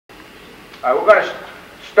We're going to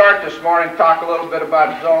start this morning, talk a little bit about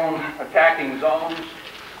attacking zones.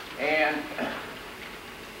 And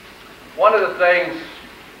one of the things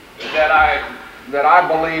that I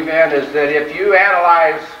believe in is that if you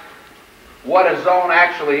analyze what a zone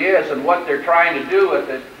actually is and what they're trying to do with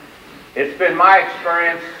it, it's been my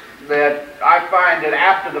experience that I find that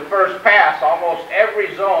after the first pass, almost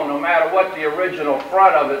every zone, no matter what the original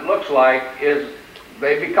front of it looks like,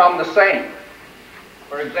 they become the same.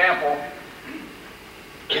 For example,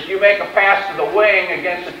 if you make a pass to the wing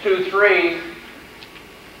against a 2-3,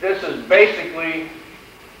 this is basically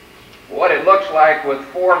what it looks like with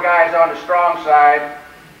 4 guys on the strong side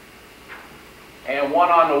and 1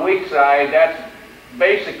 on the weak side. That's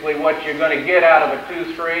basically what you're going to get out of a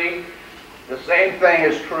 2-3. The same thing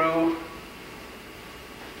is true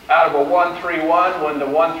out of a 1-3-1 when the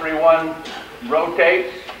 1-3-1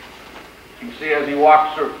 rotates. You can see as he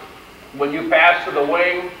walks through, when you pass to the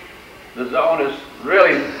wing, the zone is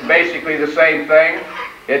really basically the same thing.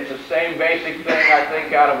 It's the same basic thing, I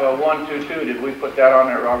think, out of a 1-2-2. Did we put that on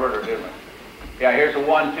there, Robert, or didn't we? Yeah, here's a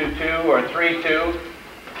 1-2-2 or a 3-2.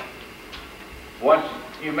 Once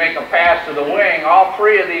you make a pass to the wing, all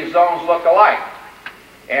 3 of these zones look alike.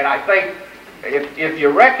 And I think if you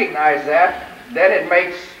recognize that, then it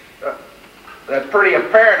makes that pretty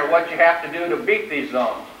apparent of what you have to do to beat these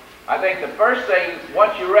zones. I think the first thing,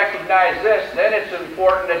 once you recognize this, then it's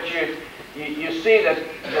important that you see that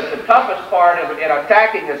the toughest part in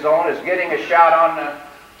attacking a zone is getting a shot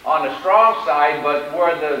on the strong side, but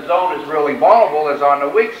where the zone is really vulnerable is on the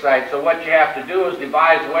weak side. So what you have to do is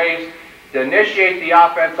devise ways to initiate the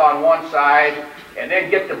offense on one side and then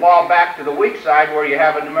get the ball back to the weak side where you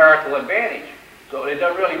have a numerical advantage. So it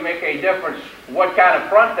doesn't really make any difference what kind of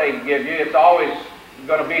front they give you. It's always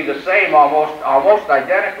going to be the same, almost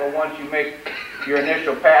identical once you make your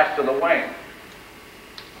initial pass to the wing.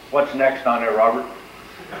 What's next on there, Robert?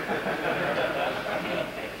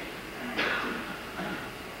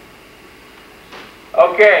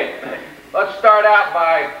 Okay, let's start out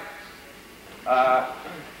by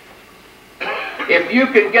if you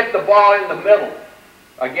can get the ball in the middle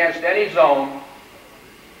against any zone,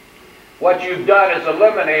 what you've done is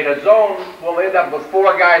eliminate a zone. Will end up with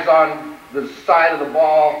 4 guys on the side of the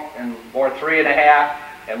ball, or 3.5,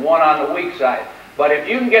 and 1 on the weak side. But if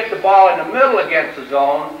you can get the ball in the middle against the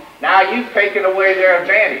zone, now you've taken away their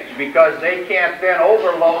advantage because they can't then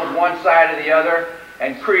overload one side or the other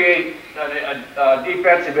and create a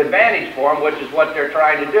defensive advantage for them, which is what they're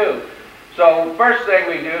trying to do. So first thing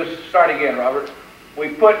we do is start again, Robert. We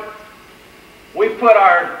put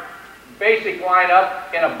our basic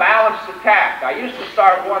lineup in a balanced attack. I used to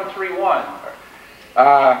start 1-3-1.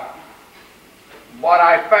 But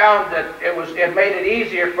I found that it made it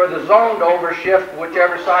easier for the zone to overshift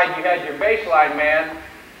whichever side you had your baseline man.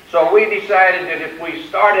 So we decided that if we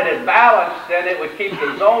started it balanced, then it would keep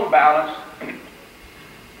the zone balanced.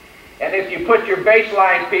 And if you put your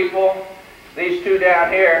baseline people, these 2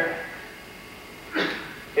 down here,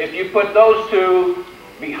 if you put those 2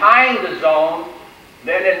 behind the zone,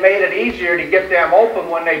 then it made it easier to get them open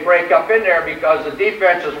when they break up in there because the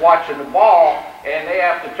defense is watching the ball and they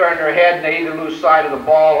have to turn their head and they either lose sight of the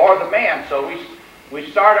ball or the man. So we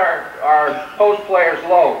start our post players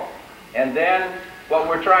low. And then what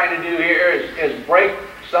we're trying to do here is break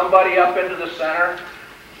somebody up into the center.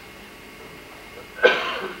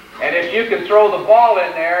 And if you can throw the ball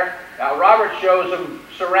in there, now Robert shows them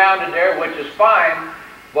surrounded there, which is fine,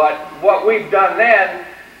 but what we've done then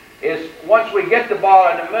is once we get the ball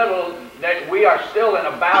in the middle, that we are still in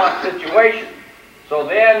a balanced situation. So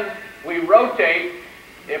then we rotate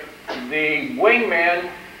if the wingman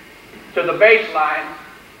to the baseline,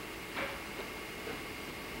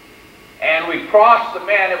 and we cross the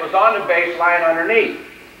man that was on the baseline underneath.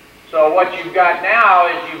 So what you've got now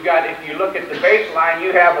is if you look at the baseline,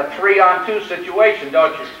 you have a 3-on-2 situation,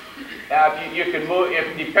 don't you? Now if you can move,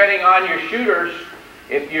 depending on your shooters,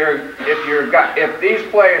 if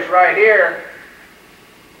these players right here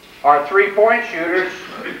are 3-point shooters,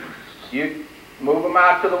 you move them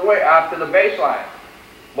out to the baseline.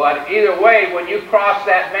 But either way, when you cross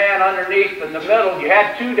that man underneath in the middle, you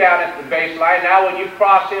had 2 down at the baseline. Now when you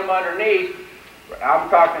cross him underneath, I'm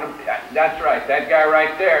talking, that's right, that guy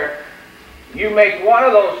right there, you make one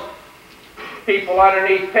of those people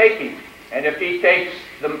underneath take him. And if he takes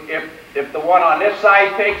if the one on this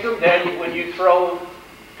side takes him, then when you throw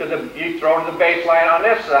to the baseline on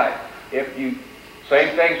this side.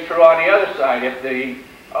 Same thing's true on the other side. If the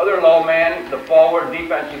other low man, the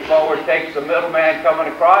defensive forward, takes the middle man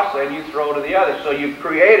coming across, then you throw to the other. So you've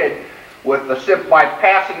created, by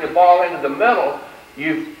passing the ball into the middle,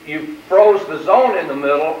 you've froze the zone in the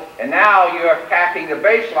middle, and now you're attacking the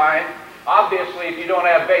baseline. Obviously, if you don't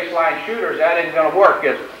have baseline shooters, that ain't going to work,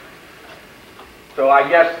 is it? So I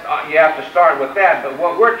guess you have to start with that. But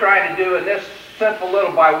what we're trying to do in this simple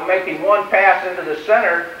little, by making one pass into the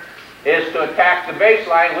center, is to attack the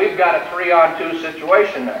baseline. We've got a 3-on-2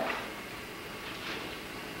 situation there.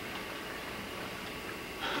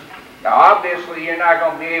 Now, obviously, you're not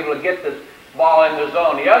going to be able to get this ball in the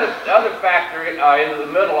zone. The other factor into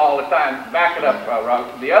the middle all the time. Back it up,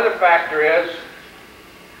 Rob. The other factor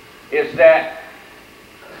is that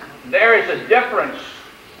there is a difference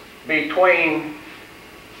between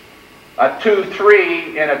a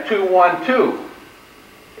 2-3 and a 2-1-2.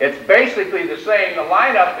 It's basically the same. The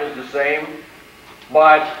lineup is the same,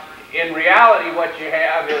 but in reality, what you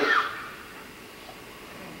have is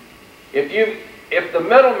if the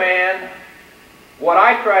middleman, what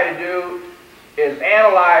I try to do is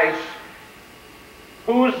analyze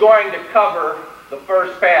who's going to cover the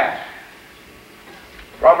first pass.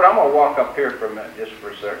 Robert, I'm going to walk up here for a minute, just for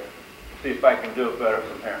a second. See if I can do it better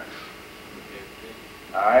from here.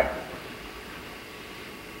 All right.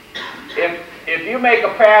 If you make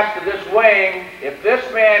a pass to this wing, if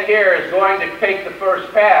this man here is going to take the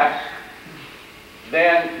first pass,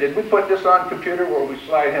 then, did we put this on computer where we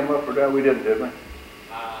slide him up or down? We didn't, did we?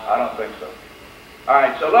 I don't think so. All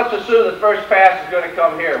right, so let's assume the first pass is going to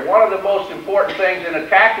come here. One of the most important things in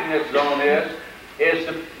attacking this zone is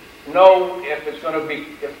to know if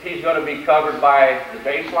he's going to be covered by the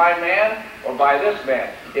baseline man or by this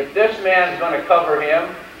man. If this man is going to cover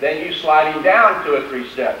him, then you slide him down 2 or 3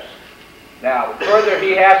 steps. Now, the further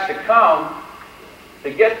he has to come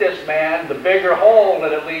to get this man, the bigger hole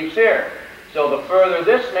that it leaves here. So the further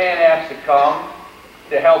this man has to come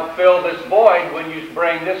to help fill this void, when you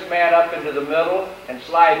bring this man up into the middle and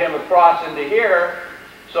slide him across into here,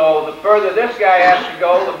 so the further this guy has to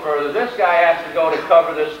go, the further this guy has to go to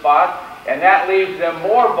cover this spot, and that leaves them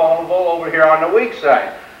more vulnerable over here on the weak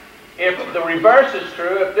side. If the reverse is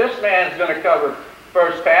true, if this man is going to cover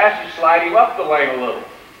first pass, you slide him up the lane a little.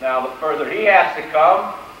 Now, the further he has to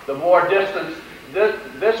come, the more distance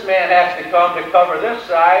this man has to come to cover this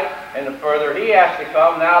side, and the further he has to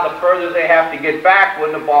come, now the further they have to get back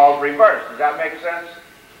when the ball's reversed. Does that make sense?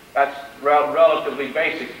 That's relatively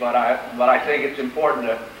basic, but I think it's important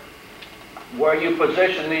to where you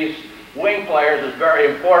position these wing players is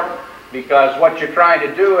very important, because what you're trying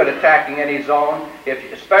to do at attacking any zone,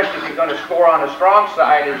 especially if you're going to score on the strong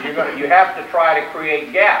side, is you have to try to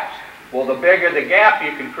create gaps. Well, the bigger the gap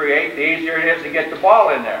you can create, the easier it is to get the ball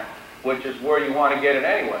in there, which is where you want to get it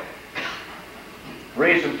anyway.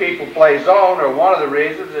 Reason people play zone, or one of the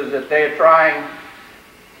reasons, is that they're trying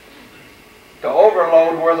to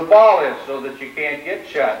overload where the ball is so that you can't get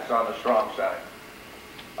shots on the strong side.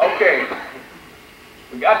 Okay,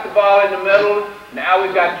 we got the ball in the middle. Now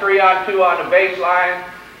we've got 3-on-2 on the baseline,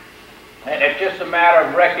 and it's just a matter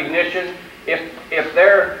of recognition.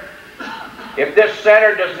 If this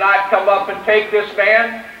center does not come up and take this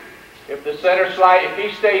man, if the center slide, if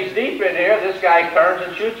he stays deep in here, this guy turns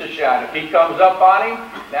and shoots a shot. If he comes up on him,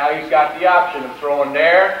 now he's got the option of throwing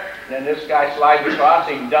there, and then this guy slides across,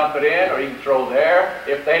 he can dump it in, or he can throw there.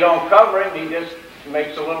 If they don't cover him, he just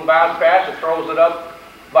makes a little bounce pass and throws it up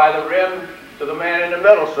by the rim to the man in the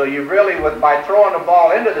middle. So you really, by throwing the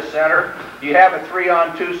ball into the center, you have a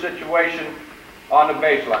 3-on-2 situation on the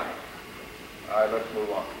baseline. All right, let's move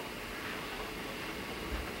on.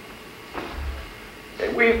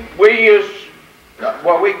 Okay, we use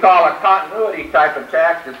what we call a continuity type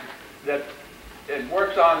attack that it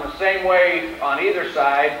works on the same way on either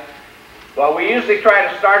side. Well, we usually try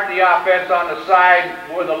to start the offense on the side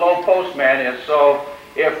where the low post man is. So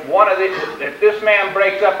if this man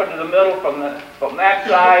breaks up into the middle from that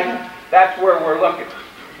side, that's where we're looking.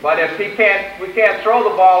 But if we can't throw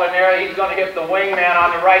the ball in there, he's going to hit the wing man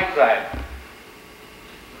on the right side.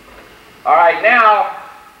 All right, now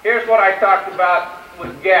here's what I talked about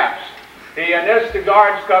with gaps. And this, the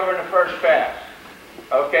guard's covering the first pass.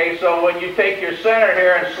 Okay, so when you take your center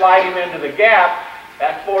here and slide him into the gap,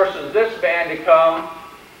 that forces this man to come,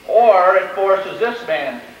 or it forces this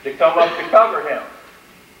man to come up to cover him.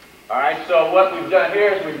 All right, so what we've done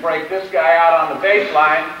here is we break this guy out on the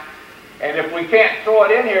baseline, and if we can't throw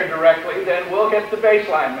it in here directly, then we'll hit the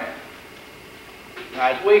baseline man. Now,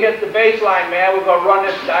 as we hit the baseline man, we're going to run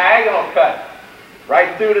this diagonal cut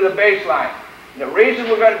right through to the baseline. And the reason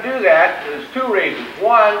we're going to do that is 2 reasons.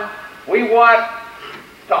 One, we want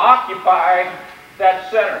to occupy that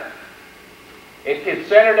center. If his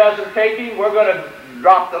center doesn't take him, we're going to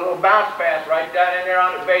drop the little bounce pass right down in there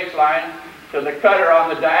on the baseline to the cutter on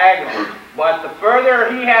the diagonal. But the further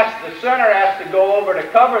the center has to go over to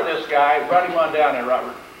cover this guy. Run him on down there,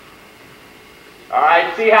 Robert. All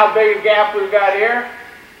right, see how big a gap we've got here?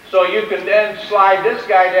 So you can then slide this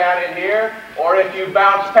guy down in here, or if you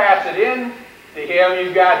pass it in to him,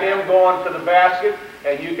 you've got him going to the basket,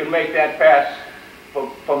 and you can make that pass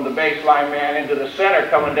from the baseline man into the center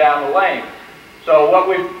coming down the lane. So what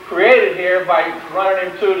we've created here by running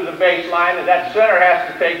him to the baseline, that center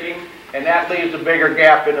has to take him, and that leaves a bigger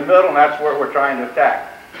gap in the middle, and that's where we're trying to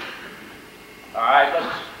attack. All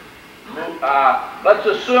right, let's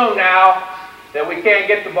assume now that we can't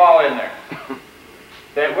get the ball in there.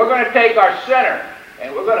 That we're going to take our center,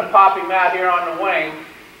 and we're going to pop him out here on the wing,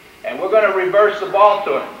 and we're going to reverse the ball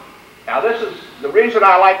to him. Now this is the reason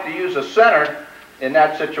I like to use a center in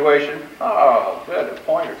that situation. Oh, good, a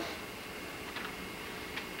pointer.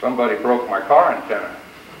 Somebody broke my car antenna.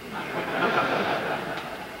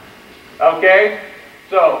 Okay,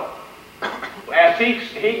 so as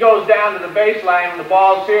he goes down to the baseline and the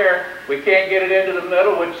ball's here, we can't get it into the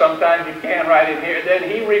middle, which sometimes you can right in here. Then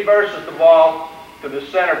he reverses the ball to the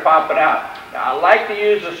center, popping out. Now I like to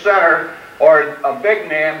use a center or a big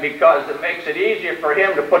man because it makes it easier for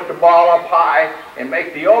him to put the ball up high and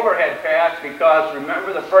make the overhead pass, because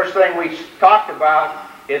remember the first thing we talked about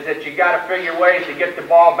is that you got to figure ways to get the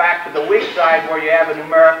ball back to the weak side where you have a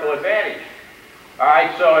numerical advantage. All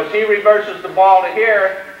right, so as he reverses the ball to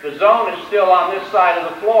here, the zone is still on this side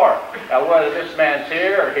of the floor. Now whether this man's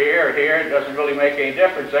here or here or here, it doesn't really make any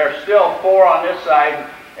difference. There's still 4 on this side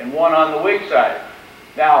and 1 on the weak side.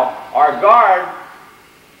 Now our guard,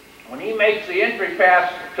 when he makes the entry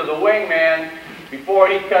pass to the wingman, before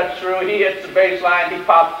he cuts through, he hits the baseline, he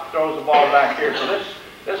throws the ball back here. So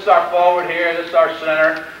this is our forward here, this is our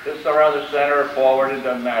center, this is our other center or forward, it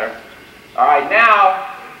doesn't matter. All right,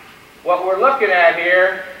 now what we're looking at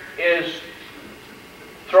here is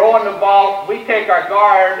throwing the ball. We take our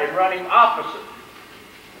guard and run him opposite.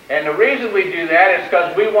 And the reason we do that is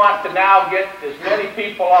because we want to now get as many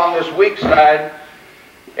people on this weak side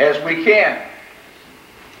as we can.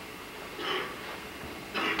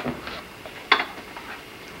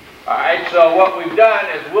 Alright, so what we've done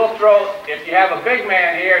is we'll throw, if you have a big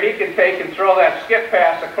man here, he can take and throw that skip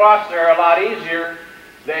pass across there a lot easier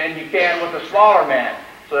than you can with a smaller man.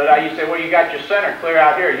 So that you say, well, you got your center clear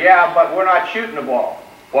out here. Yeah, but we're not shooting the ball.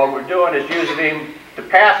 What we're doing is using him to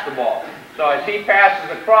pass the ball. So as he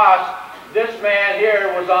passes across, this man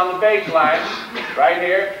here was on the baseline, right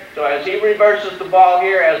here. So as he reverses the ball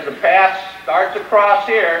here, as the pass starts across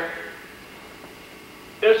here,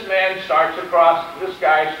 this man starts across, this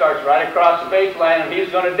guy starts right across the baseline, and he's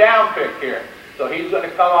going to down pick here. So he's going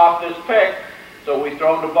to come off this pick. So we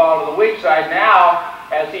throw the ball to the weak side. Now,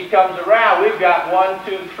 as he comes around, we've got 1,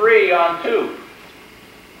 2, 3 on 2,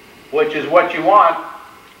 which is what you want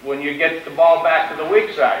when you get the ball back to the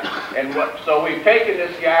weak side. And so we've taken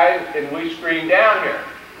this guy and we screen down here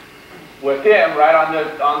with him right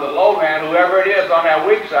on the low man, whoever it is on that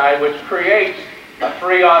weak side, which creates a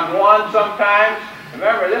 3-on-1 sometimes.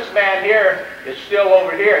 Remember, this man here is still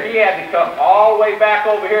over here. He had to come all the way back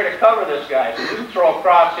over here to cover this guy. So you can throw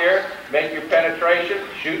across here, make your penetration,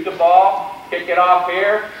 shoot the ball, kick it off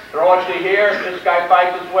here, throw it to here. If this guy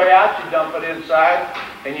fights his way out, you dump it inside,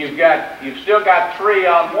 and you've still got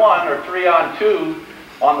 3-on-1 or 3-on-2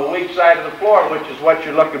 on the weak side of the floor, which is what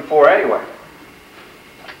you're looking for anyway.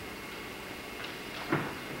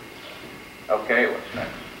 Okay, what's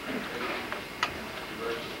next?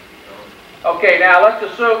 Okay, now let's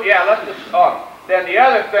assume, then the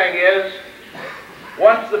other thing is,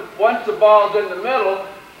 once the ball's in the middle,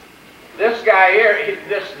 this guy here,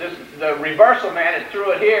 the reversal man that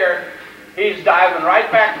threw it here, he's diving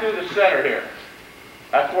right back through the center here.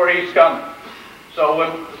 That's where he's coming. So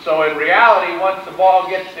in reality, once the ball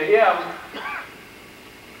gets to him,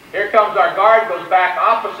 here comes our guard, goes back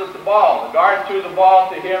opposite the ball. The guard threw the ball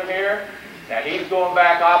to him here. Now he's going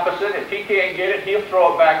back opposite. If he can't get it, he'll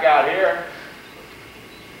throw it back out here.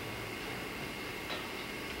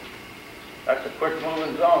 That's a quick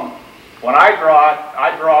moving zone. When I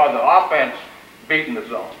draw the offense beating the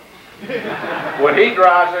zone. When he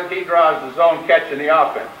draws it, he draws the zone catching the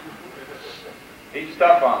offense. He's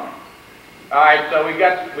tough on me. All right, so we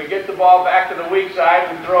get the ball back to the weak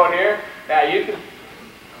side and throw it here. Now you can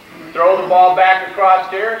throw the ball back across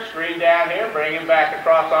here, screen down here, bring him back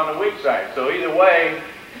across on the weak side. So either way,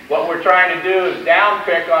 what we're trying to do is down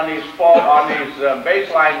pick on these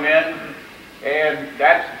baseline men, and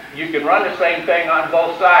you can run the same thing on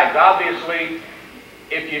both sides. Obviously,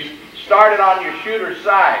 if you start it on your shooter's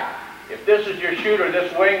side, if this is your shooter,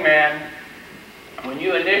 this wingman, when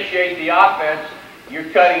you initiate the offense, you're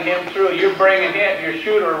cutting him through. You're bringing your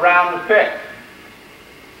shooter around the pick.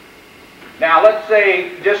 Now let's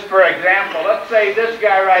say, just for example, let's say this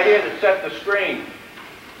guy right here that set the screen.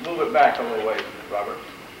 Move it back a little way, Robert.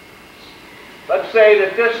 Let's say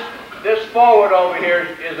that this forward over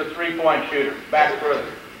here is a three-point shooter. Back further.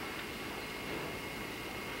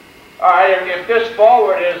 All right, if this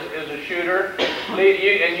forward is a shooter,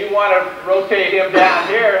 and you want to rotate him down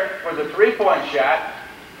here for the three-point shot,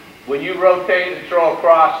 when you rotate and throw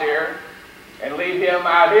across here, and leave him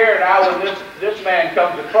out here, now when this man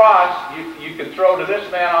comes across, you can throw to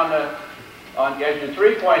this man as your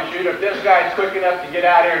three-point shooter. If this guy's quick enough to get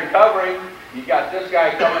out here and cover him, you got this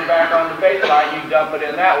guy coming back on the baseline, you dump it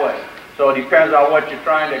in that way. So it depends on what you're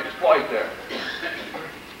trying to exploit there.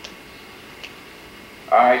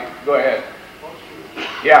 All right, go ahead.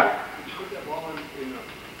 Yeah. Put that ball in the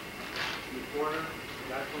corner,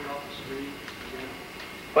 that's going off the screen again.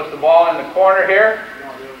 Put the ball in the corner here?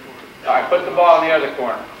 No, the other corner. All right, put the ball in the other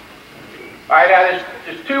corner. All right, now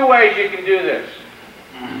there's two ways you can do this.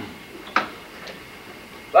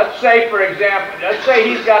 Let's say, for example, let's say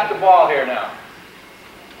he's got the ball here now.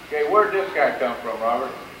 Okay, where'd this guy come from,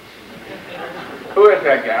 Robert? Who is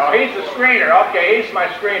that guy? Oh, he's the screener. Okay, he's my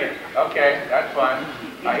screener. Okay, that's fine.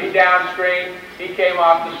 He down screen, he came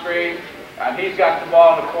off the screen, and he's got the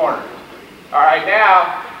ball in the corner. All right,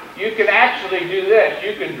 now, you can actually do this.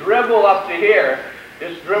 You can dribble up to here.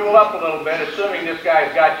 Just dribble up a little bit, assuming this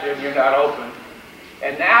guy's got you and you're not open.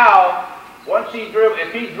 And now,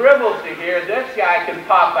 if he dribbles to here, this guy can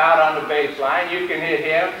pop out on the baseline. You can hit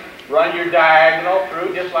him, run your diagonal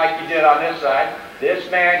through just like you did on this side. This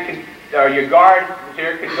man can, or your guard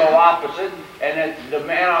here can go opposite. And then the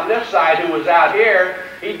man on this side who was out here,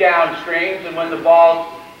 he down screens, and when the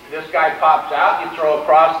ball, this guy pops out, you throw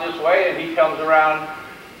across this way, and he comes around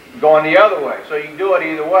going the other way. So you can do it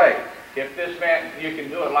either way. If this man, you can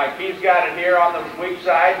do it like he's got it here on the weak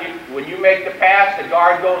side. When you make the pass, the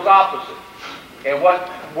guard goes opposite. And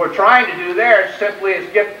what we're trying to do there simply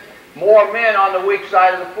is get more men on the weak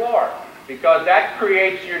side of the floor, because that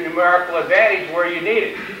creates your numerical advantage where you need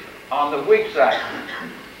it, on the weak side.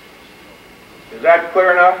 Is that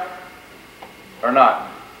clear enough? Or not?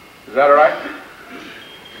 Is that all right?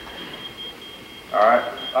 All right.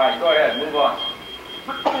 All right, go ahead. Move on.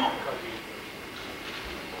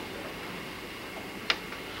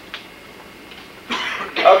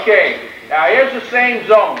 Okay, now here's the same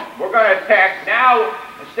zone. We're going to attack now,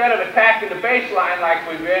 instead of attacking the baseline like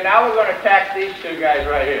we've been, now we're going to attack these two guys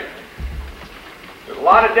right here. There's a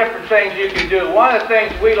lot of different things you can do. One of the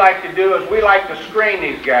things we like to do is we like to screen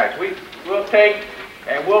these guys. We'll take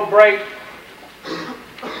and we'll break,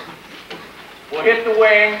 we'll hit the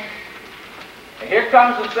wing, and here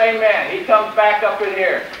comes the same man. He comes back up in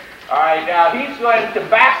here. All right, now he's going to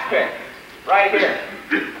back pick right here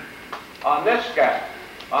on this guy,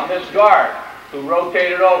 on this guard who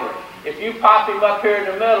rotated over. If you pop him up here in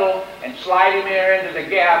the middle and slide him here into the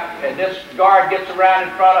gap, and this guard gets around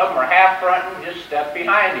in front of him or half front him, just step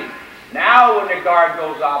behind him. Now when the guard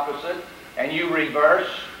goes opposite and you reverse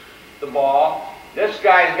the ball, this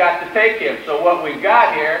guy's got to take him. So what we've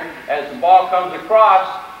got here, as the ball comes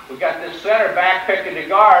across, we've got this center back picking the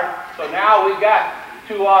guard. So now we've got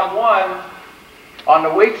 2-on-1 on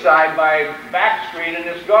the weak side by back screening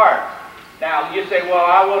this guard. Now, you say, well,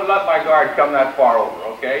 I wouldn't let my guard come that far over,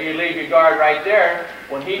 okay? You leave your guard right there.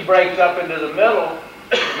 When he breaks up into the middle,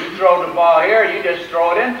 you throw the ball here, you just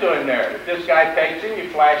throw it into him there. If this guy takes him, you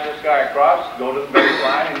flash this guy across, go to the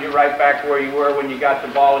baseline, and you're right back where you were when you got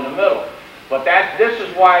the ball in the middle. But this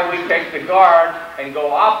is why we take the guard and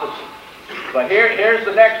go opposite. But here's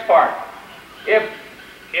the next part. If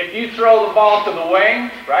you throw the ball to the wing,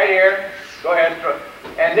 right here, go ahead and throw.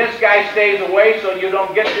 And this guy stays away so you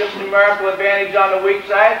don't get this numerical advantage on the weak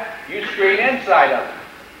side, you screen inside of it.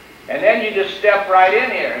 And then you just step right in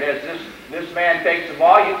here. And as this man takes the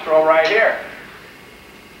ball, you throw right here.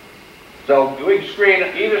 So we can screen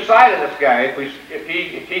either side of this guy.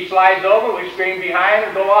 If he slides over, we screen behind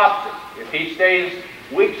and go opposite. If he stays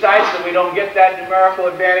weak side so we don't get that numerical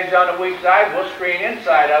advantage on the weak side, we'll screen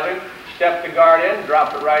inside of him, step the guard in, and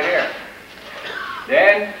drop it right here.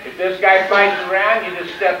 Then, if this guy fights around, you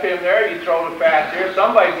just step him there, you throw the pass here.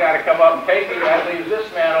 Somebody's got to come up and take him. That leaves this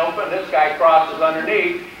man open. This guy crosses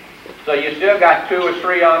underneath. So you still got 2 or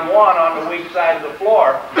 3-on-1 on the weak side of the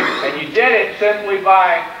floor. And you did it simply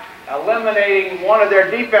by eliminating one of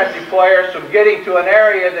their defensive players from getting to an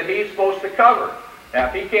area that he's supposed to cover. Now,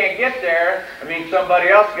 if he can't get there, I mean, somebody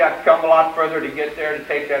else got to come a lot further to get there to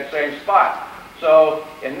take that same spot. So,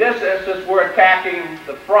 in this instance, we're attacking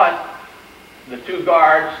the front, the two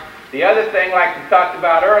guards. The other thing, like we talked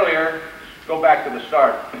about earlier, go back to the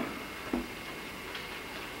start.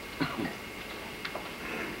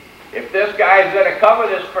 If this guy is going to cover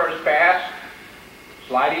this first pass,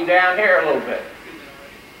 slide him down here a little bit.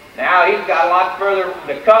 Now he's got a lot further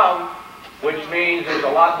to come, which means there's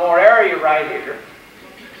a lot more area right here,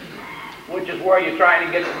 which is where you're trying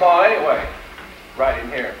to get the ball anyway, right in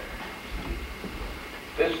here.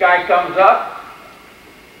 This guy comes up,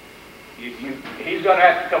 he's going to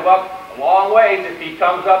have to come up a long ways. If he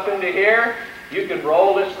comes up into here, you can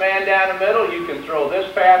roll this man down the middle, you can throw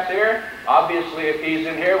this pass here. Obviously, if he's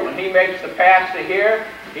in here, when he makes the pass to here,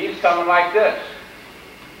 he's coming like this.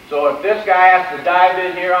 So if this guy has to dive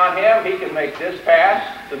in here on him, he can make this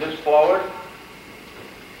pass to this forward.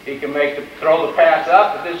 He can throw the pass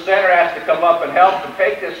up. If this center has to come up and help to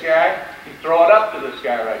take this guy, you throw it up to this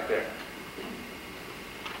guy right there.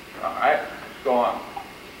 All right, let's go on.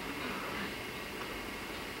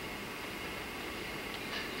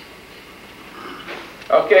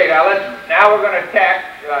 Okay, now we're going to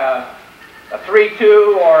attack a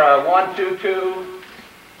 3-2 or a 1-2-2,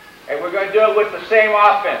 and we're going to do it with the same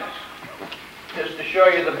offense, just to show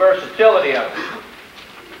you the versatility of it.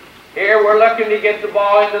 Here we're looking to get the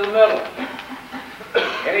ball into the middle.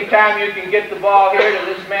 Anytime you can get the ball here to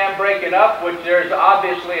this man breaking up, which there's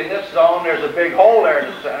obviously in this zone, there's a big hole there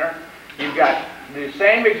in the center, you've got the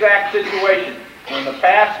same exact situation. When the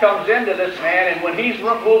pass comes into this man, and when he's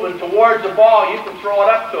moving towards the ball, you can throw it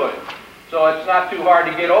up to him. So it's not too hard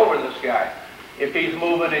to get over this guy. If he's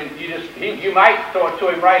moving, and you might throw it to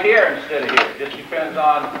him right here instead of here. It just depends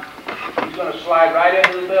on, he's going to slide right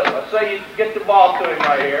into the middle. Let's say you get the ball to him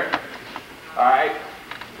right here. All right.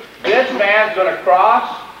 This man's going to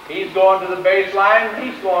cross. He's going to the baseline.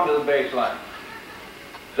 He's going to the baseline.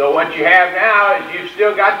 So what you have now is you've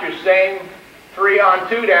still got your same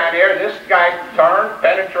 3-on-2 down here. This guy turn,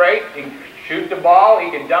 penetrate, he can shoot the ball, he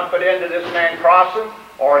can dump it into this man crossing,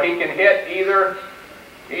 or he can hit either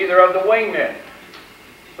of the wingmen.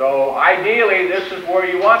 So ideally, this is where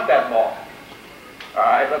you want that ball. All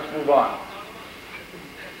right, let's move on.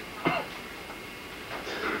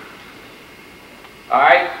 All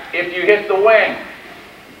right, if you hit the wing,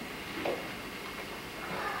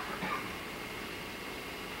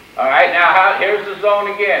 all right, now here's the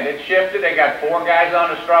zone again. It's shifted. They got 4 guys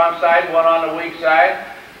on the strong side, 1 on the weak side.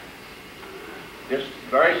 Just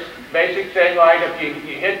very basic thing, like if you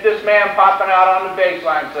hit this man popping out on the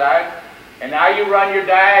baseline side, and now you run your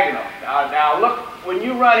diagonal. Now look, when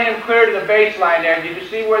you run him clear to the baseline there, did you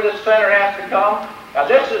see where the center has to come? Now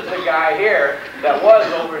this is the guy here that was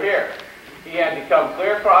over here. He had to come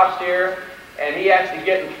clear across here, and he has to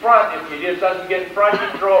get in front. If he just doesn't get in front,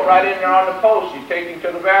 you throw it right in there on the post. You take him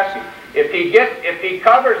to the basket. If he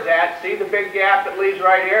covers that, see the big gap that leaves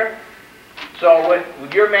right here? So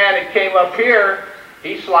with your man that came up here,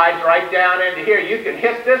 he slides right down into here. You can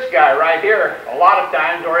hit this guy right here a lot of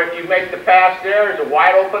times, or if you make the pass there, there's a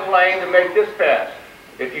wide open lane to make this pass.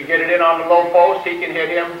 If you get it in on the low post, he can hit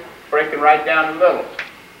him breaking right down the middle.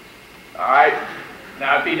 All right.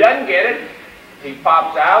 Now if he doesn't get it, he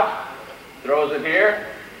pops out, throws it here.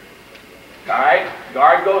 All right,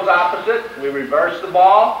 guard goes opposite. We reverse the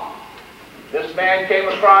ball. This man came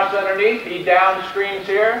across underneath. He down screens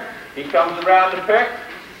here. He comes around the pick,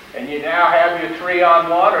 and you now have your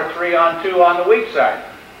 3-on-1 or 3-on-2 on the weak side.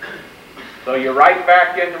 So you're right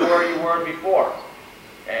back into where you were before.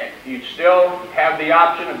 And you still have the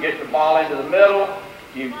option of getting the ball into the middle.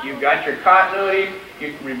 You've got your continuity.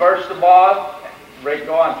 You can reverse the ball.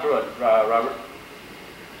 Go on through it, Robert.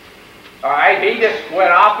 All right, he just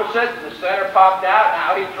went opposite. The center popped out.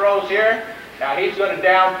 Now he throws here. Now he's going to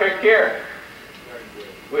down pick here.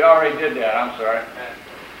 We already did that. I'm sorry.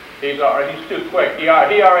 He's too quick. He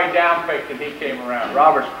already down picked and he came around.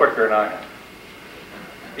 Robert's quicker than I am.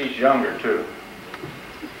 He's younger too.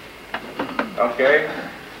 Okay,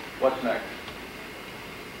 what's next?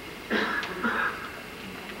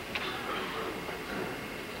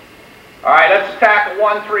 All right, let's attack a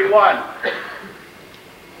 1-3-1.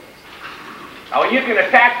 Now you can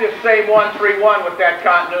attack this same 1-3-1 with that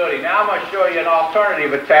continuity. Now I'm going to show you an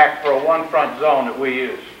alternative attack for a one-front zone that we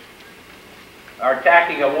use. Or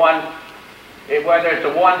attacking a whether it's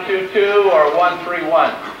a 1-2-2 or a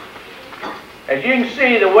 1-3-1. As you can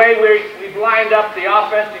see, the way we've lined up the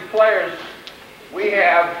offensive players, we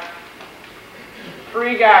have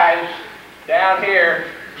 3 guys down here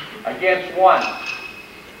against 1.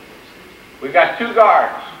 We've got 2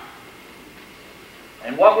 guards.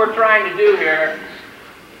 And what we're trying to do here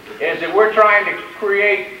is that we're trying to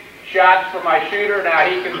create shots for my shooter. Now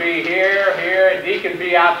he can be here, and he can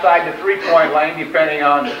be outside the 3-point lane depending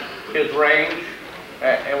on his range.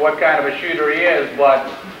 and what kind of a shooter he is,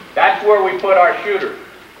 but that's where we put our shooter.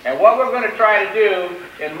 And what we're going to try to do,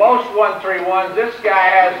 in most 1-3-1s, this guy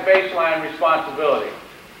has baseline responsibility.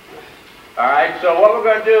 All right, so what we're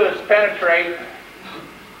going to do is penetrate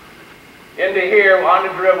into here on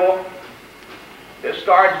the dribble. This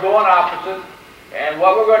guard's going opposite. And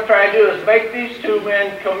what we're going to try to do is make these two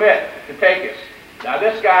men commit to take us. Now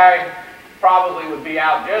this guy probably would be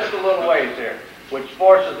out just a little ways here, which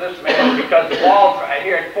forces this man, because the ball's right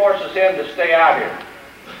here, it forces him to stay out here.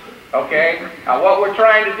 Okay? Now what we're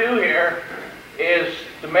trying to do here is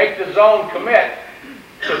to make the zone commit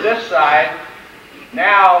to this side.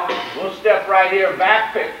 Now we'll step right here,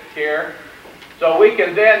 back pick here, so we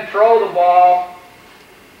can then throw the ball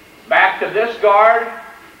back to this guard,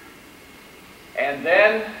 and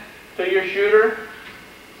then to your shooter,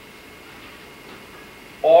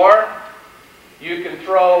 or you can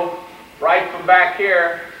throw right from back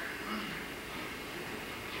here.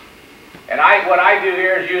 And what I do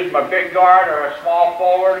here is use my big guard or a small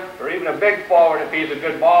forward, or even a big forward if he's a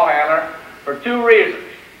good ball handler, for two reasons.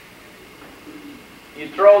 You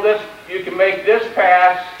throw this, you can make this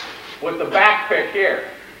pass with the back pick here.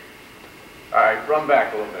 All right, run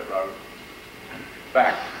back a little bit, Robert.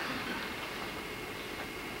 Back.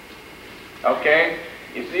 Okay,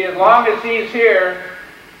 you see, as long as he's here,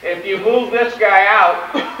 if you move this guy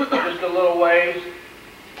out just a little ways,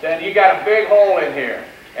 then you got a big hole in here.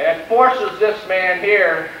 And it forces this man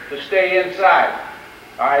here to stay inside.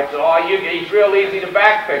 All right, so he's real easy to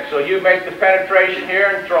back pick. So you make the penetration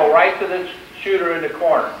here and throw right to the shooter in the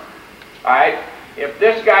corner. All right, if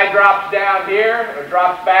this guy drops down here or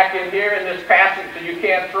drops back in here in this passage so you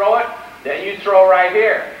can't throw it, then you throw right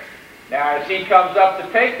here. Now, as he comes up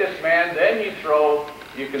to take this man, then you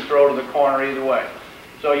can throw to the corner either way.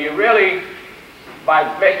 So you really,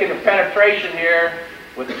 by making a penetration here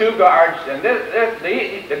with two guards, and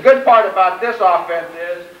the good part about this offense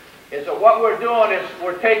is that what we're doing is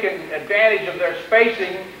we're taking advantage of their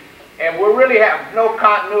spacing, and we really have no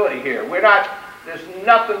continuity here. There's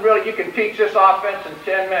nothing really, you can teach this offense in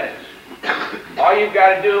 10 minutes. All you've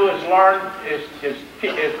got to do is learn, is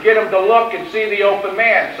get them to look and see the open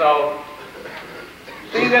man. So,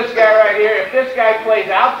 see this guy right here, if this guy plays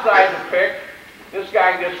outside the pick, this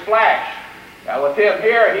guy gets flashed. Now with him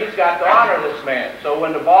here, he's got to honor this man. So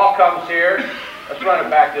when the ball comes here, let's run it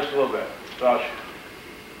back just a little bit. So I'll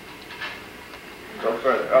go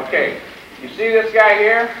further. Okay, you see this guy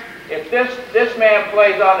here? If this man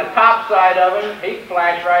plays on the top side of him, he can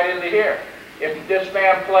flash right into here. If this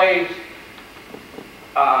man plays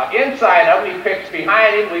inside of him, he picks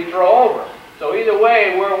behind him, we throw over. So either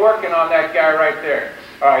way, we're working on that guy right there.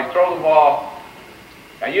 All right, throw the ball.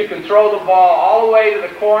 Now you can throw the ball all the way to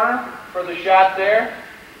the corner for the shot there.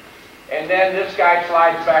 And then this guy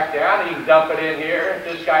slides back down, and you can dump it in here.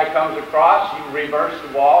 If this guy comes across, you can reverse the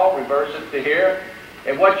ball, reverse it to here.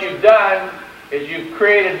 And what you've done is you've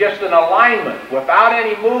created just an alignment without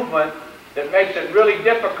any movement that makes it really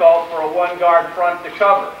difficult for a one-guard front to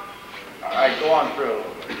cover. All right, go on through a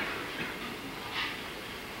little bit.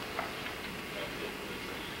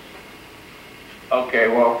 Okay,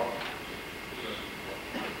 well,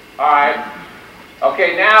 all right.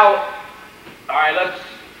 Okay, now, all right,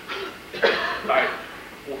 all right.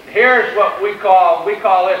 Here's what we call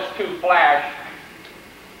this two flash.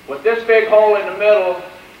 With this big hole in the middle,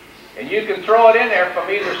 and you can throw it in there from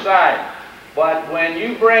either side. But when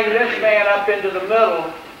you bring this man up into the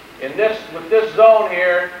middle, with this zone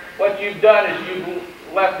here, what you've done is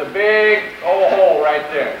you've left a big old hole right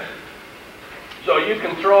there. So you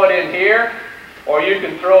can throw it in here, or you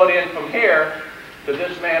can throw it in from here to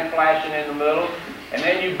this man flashing in the middle, and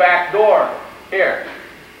then you backdoor here.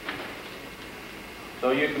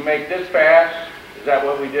 So you can make this pass. Is that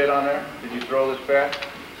what we did on there? Did you throw this pass?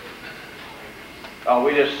 Oh,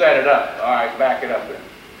 we just set it up. All right, back it up then.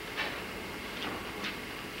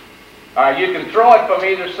 All right, you can throw it from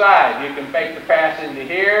either side. You can make the pass into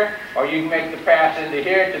here, or you can make the pass into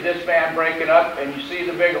here to this man break it up, and you see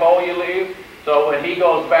the big hole you leave? So when he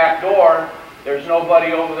goes back door, there's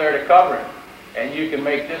nobody over there to cover him. And you can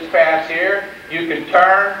make this pass here. You can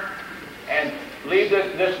turn and leave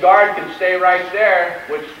this guard can stay right there,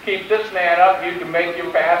 which keeps this man up. You can make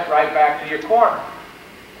your pass right back to your corner.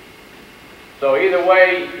 So either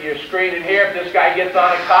way, you're screening here. If this guy gets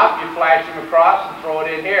on the top, you flash him across and throw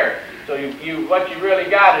it in here. So what you really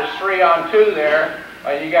got is 3 on 2 there,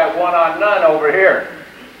 and you got 1 on none over here.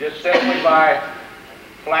 Just simply by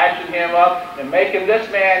flashing him up and making this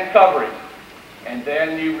man cover him. And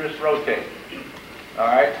then you just rotate. All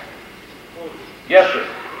right? Yes, sir.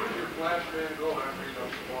 Where's your flash man go after he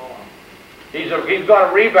dumps the ball off? He's going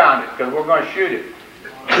to rebound it because we're going to shoot it.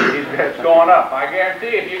 It's going up. I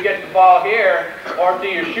guarantee if you get the ball here or to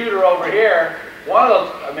your shooter over here, one of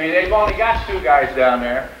those, I mean, they've only got 2 guys down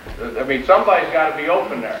there. I mean, somebody's got to be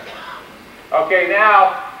open there. Okay,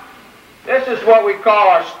 now, this is what we call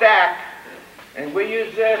our stack, and we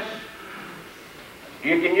use this.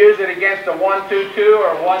 You can use it against a 1-2-2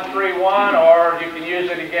 or 1-3-1, or you can use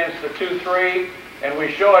it against a 2-3, and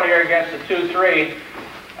we show it here against a 2-3.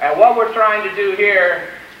 And what we're trying to do here,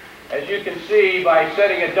 as you can see by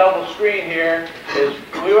setting a double screen here, is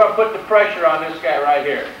we want to put the pressure on this guy right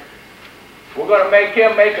here. We're going to make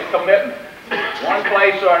him make a commitment, one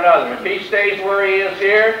place or another. If he stays where he is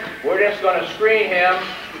here, we're just going to screen him.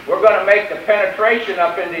 We're going to make the penetration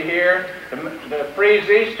up into here to freeze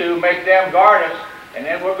these 2, make them guard us, and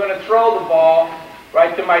then we're going to throw the ball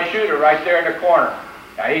right to my shooter right there in the corner.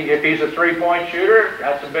 Now, if he's a 3-point shooter,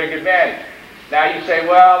 that's a big advantage. Now you say,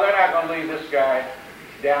 well, they're not going to leave this guy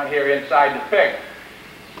down here inside the pick.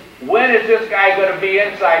 When is this guy going to be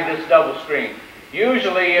inside this double screen?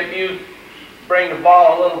 Usually if you bring the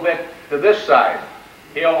ball a little bit to this side,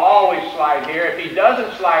 he'll always slide here. If he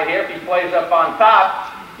doesn't slide here, if he plays up on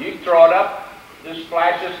top, you throw it up, just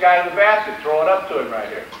flash this guy to the basket, throw it up to him right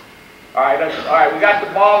here. All right, we got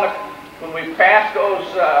the ball when we pass goes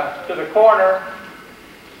to the corner.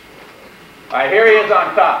 All right, here he is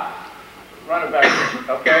on top. Run it back,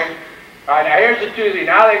 okay? All right, now here's the 2Z.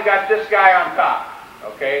 Now they've got this guy on top,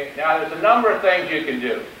 okay? Now there's a number of things you can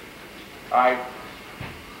do. All right,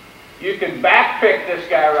 you can back pick this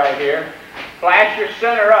guy right here, flash your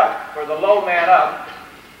center up for the low man up,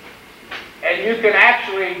 and you can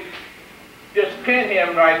actually just pin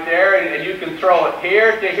him right there, and you can throw it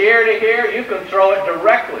here to here to here. You can throw it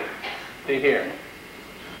directly to here.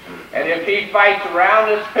 And if he fights around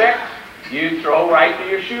this pick, you throw right to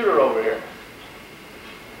your shooter over here.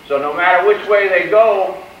 So no matter which way they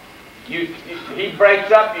go, he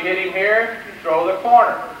breaks up, you hit him here, you throw the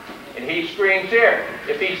corner. And he screens here.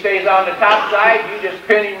 If he stays on the top side, you just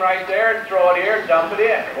pin him right there and throw it here and dump it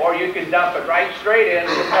in. Or you can dump it right straight in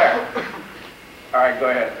from there. All right, go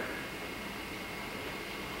ahead.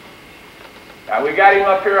 Now we got him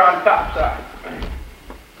up here on top side.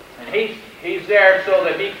 And he's there so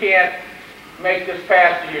that he can't make this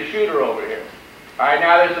pass to your shooter over here. All right,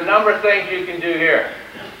 now there's a number of things you can do here.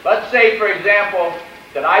 Let's say, for example,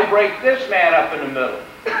 that I break this man up in the middle.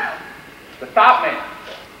 The top man.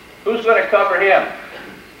 Who's going to cover him?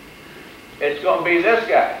 It's going to be this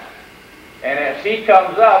guy. And as he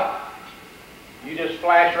comes up, you just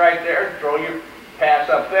flash right there and throw your pass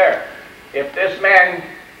up there. If this man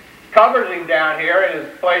covers him down here and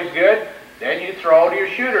it plays good, then you throw to your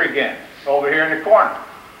shooter again, over here in the corner.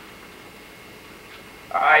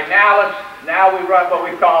 All right, now we run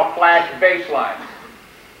what we call flash baseline.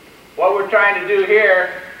 What we're trying to do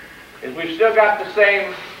here is we've still got the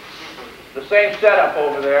same setup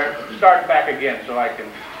over there. Start back again so I can.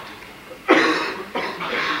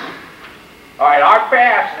 All right, our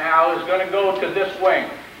pass now is going to go to this wing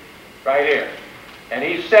right here. And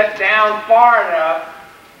he's set down far enough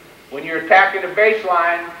when you're attacking the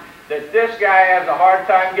baseline that this guy has a hard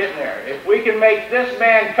time getting there. If we can make this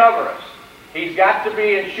man cover us, he's got to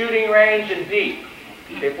be in shooting range and deep.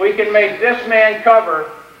 If we can make this man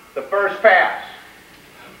cover the first pass,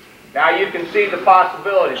 now you can see the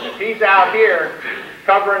possibilities. If he's out here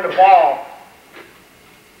covering the ball,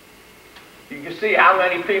 you can see how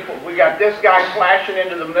many people. We got this guy flashing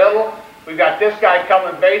into the middle. We got this guy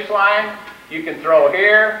coming baseline. You can throw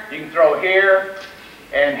here. You can throw here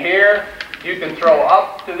and here. You can throw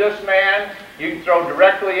up to this man. You can throw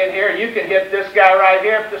directly in here. You can hit this guy right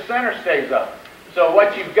here if the center stays up. So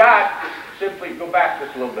what you've got, simply go back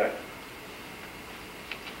just a little bit.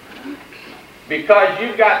 Because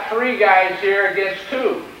you've got 3 guys here against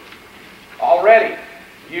 2 already.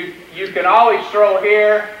 You can always throw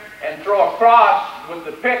here and throw across with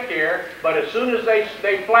the pick here, but as soon as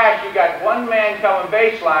they flash, you got 1 man coming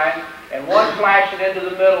baseline and 1 flashing into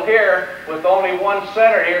the middle here with only 1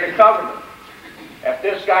 center here to cover them. If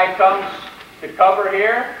this guy comes to cover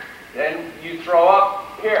here, then you throw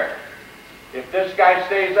up here. If this guy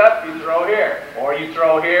stays up, you throw here. Or you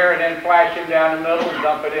throw here and then flash him down the middle and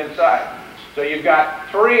dump it inside. So you've got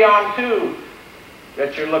 3 on 2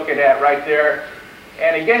 that you're looking at right there.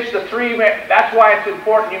 And against the 3 man, that's why it's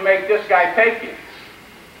important you make this guy take you.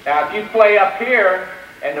 Now if you play up here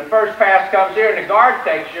and the first pass comes here and the guard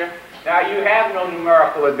takes you, now you have no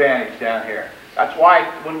numerical advantage down here. That's why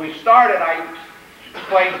when we started, I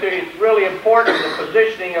explained to you it's really important the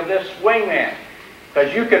positioning of this wingman.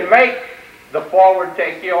 Because you can make the forward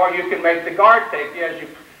take you or you can make the guard take you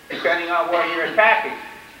depending on where you're attacking.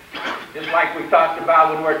 Just like we talked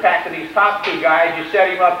about when we're attacking these top two guys, you set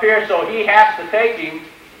him up here so he has to take him,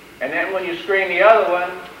 and then when you screen the other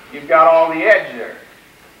one, you've got all the edge there.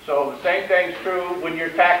 So the same thing's true when you're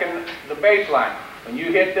attacking the baseline. When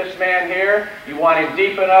you hit this man here, you want him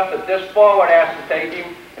deep enough that this forward has to take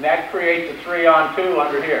him, and that creates a 3-on-2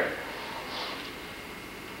 under here.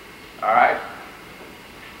 All right?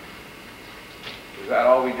 Is that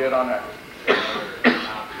all we did on that?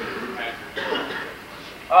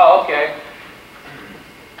 Oh, okay.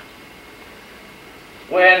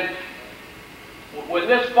 When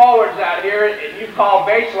this forward's out here and you call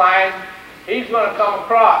baseline, he's going to come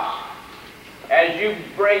across. As you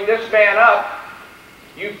bring this man up,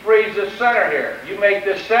 you freeze this center here. You make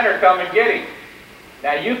this center come and get him.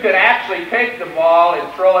 Now you can actually take the ball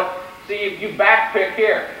and throw it. See, if you back pick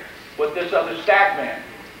here with this other stack man,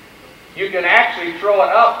 you can actually throw it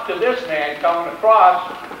up to this man coming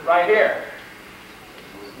across right here.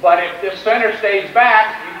 But if this center stays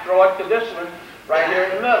back, you throw it to this one right here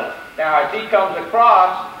in the middle. Now if he comes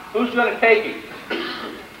across, who's going to take him?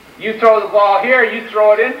 You throw the ball here, you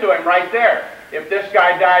throw it into him right there. If this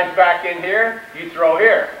guy dives back in here, you throw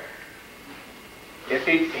here. If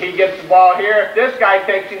he gets the ball here, if this guy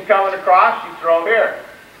takes him coming across, you throw here.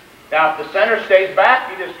 Now if the center stays back,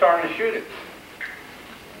 you just turn and shoot it.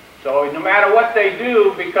 So no matter what they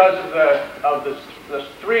do, because of the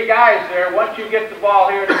three guys there, once you get the ball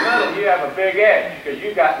here in the middle, you have a big edge, because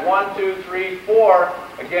you got 1, 2, 3, 4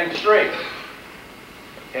 against 3.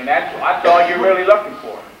 And that's all you're really looking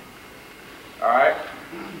for. All right?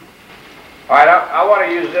 All right, I want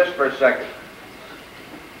to use this for a second.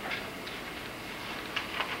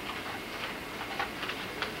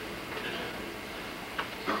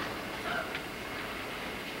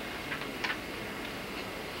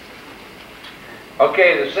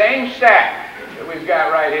 Okay, the same stack that we've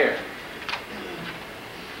got right here.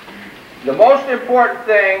 The most important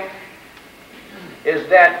thing is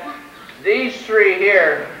that these three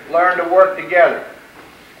here learn to work together.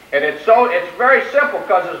 And it's very simple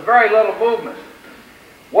because there's very little movement.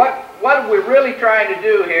 What we're really trying to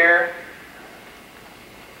do here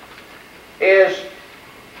is,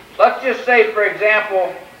 let's just say, for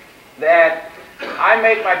example, that I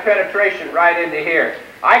make my penetration right into here.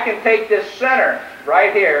 I can take this center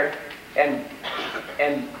right here and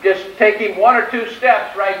just take him 1 or 2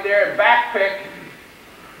 steps right there and back pick,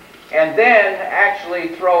 and then actually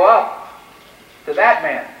throw up to that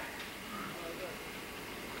man.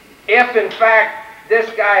 If in fact this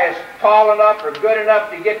guy is tall enough or good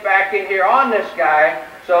enough to get back in here on this guy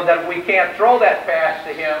so that we can't throw that pass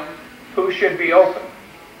to him, who should be open?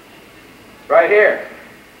 Right here,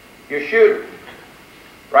 your shooter,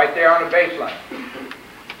 right there on the baseline.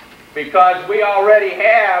 Because we already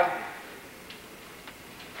have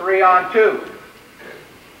 3-on-2.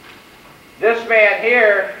 This man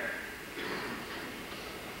here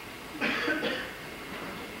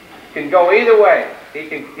can go either way. He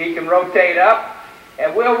can rotate up,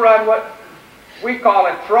 and we'll run what we call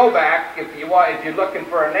a throwback if you're looking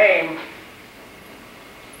for a name.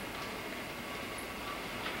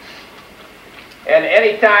 And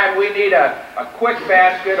anytime we need a quick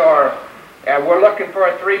basket, or we're looking for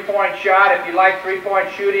a 3-point shot, if you like 3-point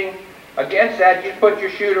shooting against that, you put your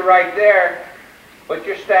shooter right there, put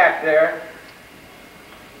your stack there.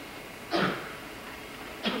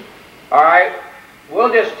 All right,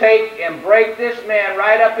 we'll just take and break this man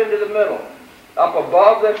right up into the middle, up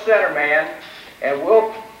above the center man, and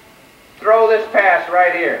we'll throw this pass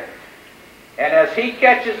right here. And as he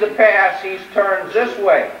catches the pass, he turns this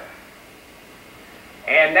way.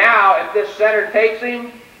 And now, if this center takes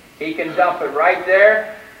him, he can dump it right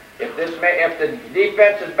there. If the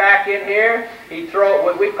defense is back in here, he throw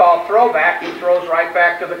what we call throwback. He throws right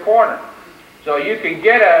back to the corner. So you can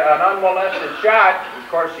get an unmolested shot. Of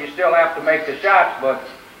course, you still have to make the shots, but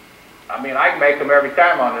I mean, I can make them every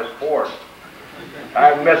time on this board. I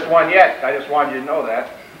haven't missed one yet. I just wanted you to know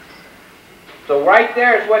that. So right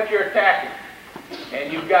there is what you're attacking.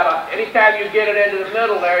 And you've got anytime you get it into the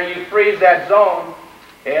middle there, you freeze that zone,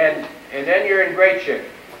 and then you're in great shape.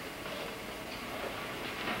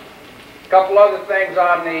 A couple other things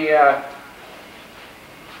on the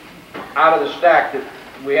out of the stack that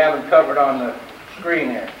we haven't covered on the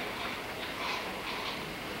screen here.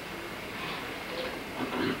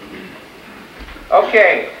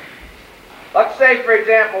 Okay, let's say, for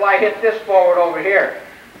example, I hit this forward over here.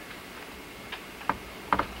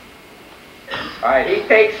 All right, he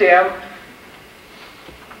takes him.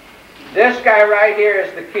 This guy right here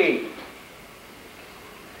is the key.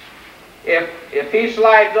 If he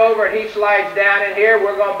slides over and he slides down in here,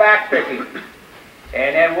 we're going to back pick him.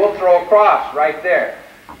 And then we'll throw across right there.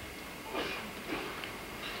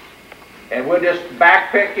 And we'll just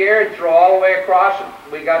back pick here and throw all the way across.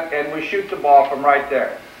 And we shoot the ball from right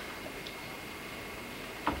there.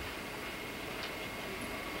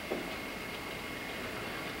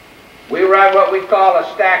 We run what we call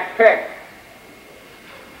a stack pick.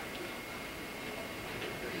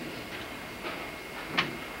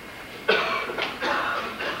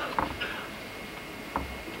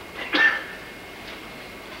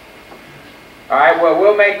 All right, well,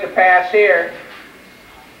 we'll make the pass here.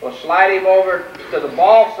 We'll slide him over to the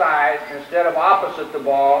ball side instead of opposite the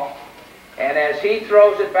ball. And as he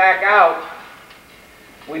throws it back out,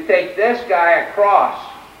 we take this guy across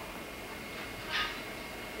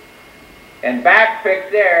and back pick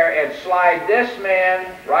there and slide this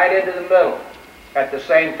man right into the middle at the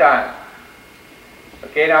same time.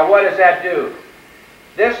 Okay, now what does that do?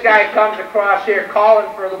 This guy comes across here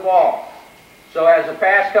calling for the ball. So as the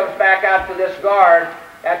pass comes back out to this guard,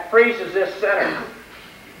 that freezes this center.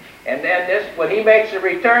 And then when he makes a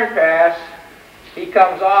return pass, he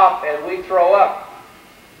comes off and we throw up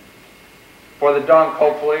for the dunk,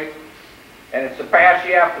 hopefully. And it's a pass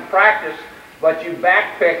you have to practice, but you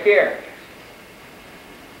back pick here.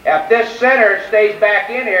 If this center stays back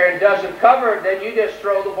in here and doesn't cover it, then you just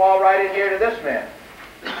throw the ball right in here to this man.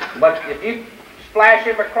 But if you splash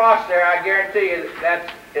him across there, I guarantee you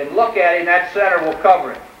that, and look at him, that center will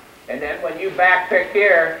cover him. And then when you back pick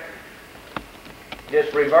here,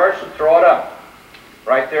 just reverse and throw it up,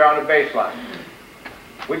 right there on the baseline.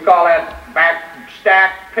 We call that back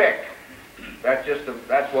stack pick.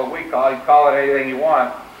 That's what we call it. You call it anything you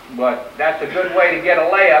want, but that's a good way to get a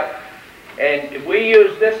layup. And we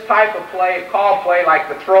use this type of play, call play, like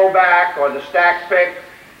the throwback or the stack pick,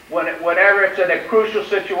 whenever it's in a crucial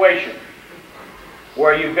situation,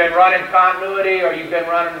 where you've been running continuity or you've been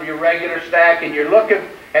running your regular stack and you're looking,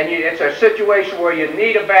 and it's a situation where you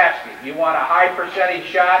need a basket. You want a high percentage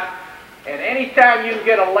shot, and anytime you can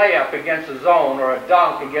get a layup against a zone or a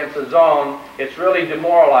dunk against a zone, it's really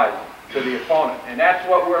demoralizing to the opponent. And that's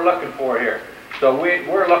what we're looking for here. So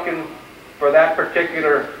we're looking for that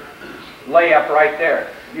particular layup right there.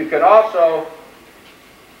 You can also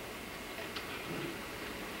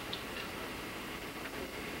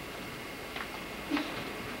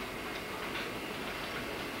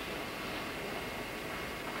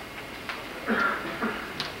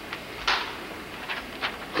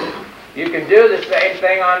do the same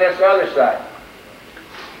thing on this other side.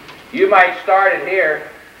 You might start it here,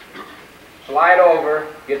 slide over,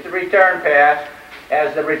 get the return pass.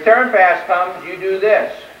 As the return pass comes, you do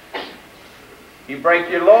this. You break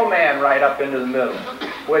your low man right up into the middle,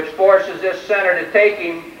 which forces this center to take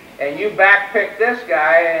him, and you back pick this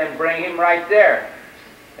guy and bring him right there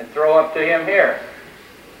and throw up to him here.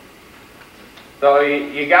 So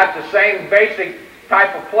you got the same basic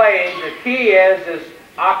type of play. The key is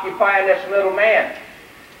occupying this middle man.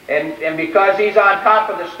 And because he's on top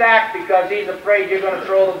of the stack, because he's afraid you're going to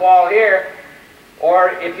throw the ball here, or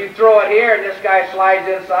if you throw it here and this guy slides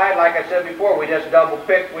inside, like I said before, we just double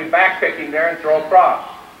pick, we back pick him there and throw across.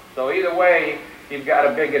 So either way, you've got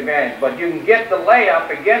a big advantage. But you can get the layup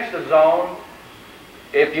against the zone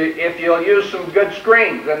if you'll use some good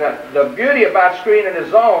screens. And the beauty about screening the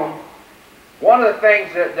zone, one of the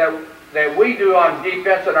things that we do on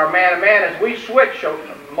defense in our man-to-man is we switch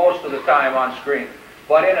most of the time on screen.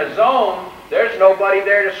 But in a zone, there's nobody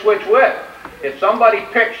there to switch with. If somebody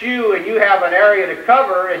picks you and you have an area to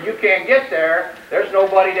cover and you can't get there, there's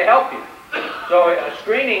nobody to help you. So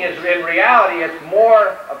screening is, in reality, it's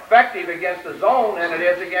more effective against the zone than it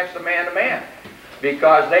is against the man-to-man.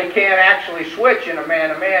 Because they can't actually switch in a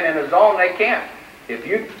man-to-man. In a zone, they can't. If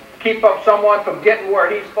you keep up someone from getting where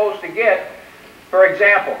he's supposed to get, for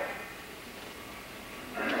example,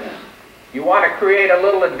 you want to create a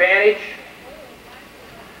little advantage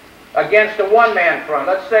against a one-man front.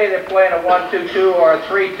 Let's say they're playing a 1-2-2 or a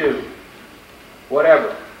 3-2,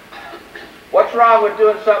 whatever. What's wrong with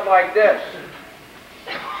doing something like this?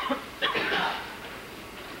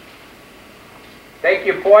 Take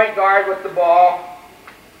your point guard with the ball,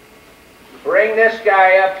 bring this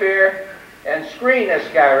guy up here, and screen this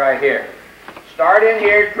guy right here. Start in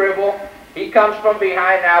here, dribble. He comes from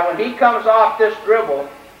behind now. When he comes off this dribble,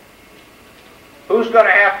 who's going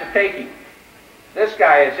to have to take him? This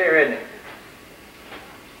guy is here, isn't he?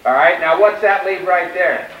 All right, now what's that leave right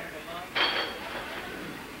there?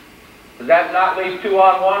 Does that not leave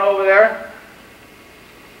 2-on-1 over there?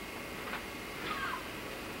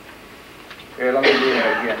 Here, let me do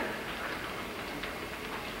that again.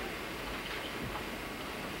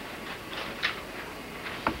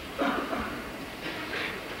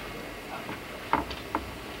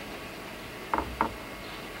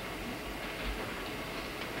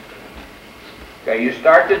 Okay, you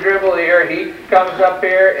start the dribble here, he comes up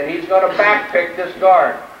here, and he's going to back pick this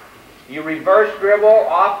guard. You reverse dribble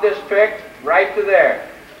off this pick right to there.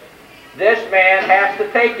 This man has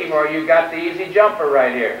to take him, or you got the easy jumper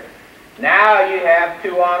right here. Now you have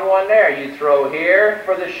 2-on-1 there. You throw here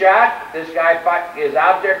for the shot. This guy is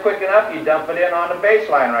out there quick enough. You dump it in on the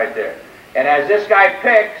baseline right there. And as this guy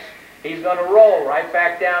picks, he's going to roll right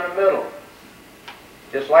back down the middle.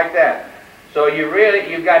 Just like that. So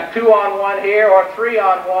you've got 2-on-1 here or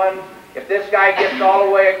 3-on-1. If this guy gets all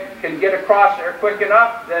the way, can get across there quick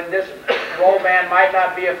enough, then this roll man might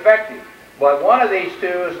not be effective. But one of these two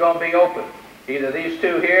is going to be open. Either these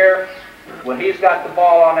two here, when he's got the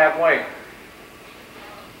ball on that wing.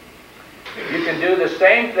 You can do the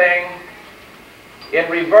same thing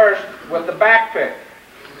in reverse with the back pick.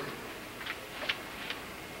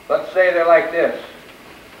 Let's say they're like this.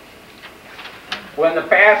 When the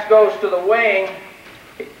pass goes to the wing,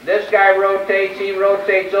 this guy rotates, he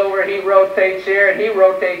rotates over, he rotates here, and he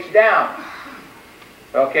rotates down.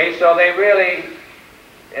 Okay, so they really,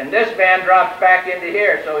 and this man drops back into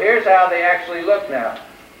here. So here's how they actually look now.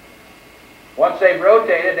 Once they've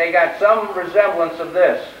rotated, they got some resemblance of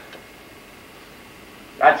this.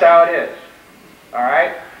 That's how it is. All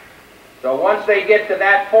right? So once they get to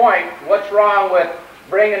that point, what's wrong with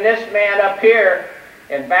bringing this man up here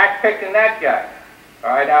and back picking that guy? All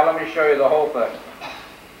right, now let me show you the whole thing.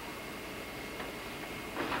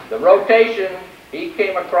 The rotation, he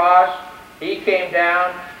came across, he came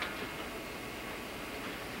down.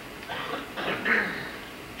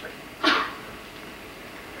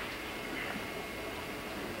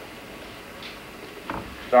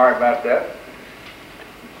 Sorry about that.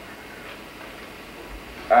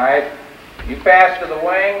 All right, you pass to the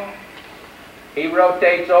wing, he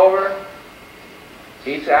rotates over,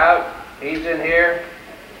 he's out, he's in here.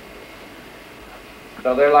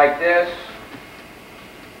 So they're like this,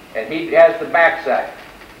 and he has the backside.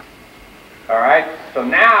 All right, so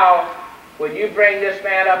now when you bring this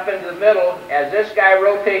man up into the middle, as this guy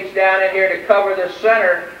rotates down in here to cover the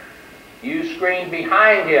center, you screen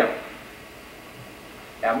behind him.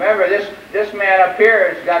 Now remember, this man up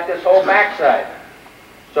here has got this whole backside.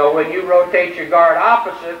 So when you rotate your guard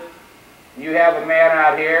opposite, you have a man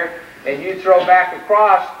out here, and you throw back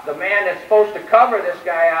across, the man that's supposed to cover this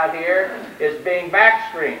guy out here is being back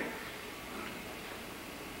screened.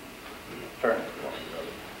 Turn it.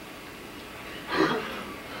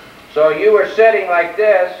 So you were sitting like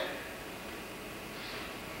this.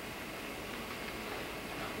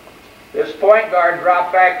 This point guard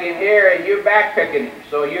dropped back in here, and you're back picking him.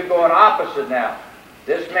 So you're going opposite now.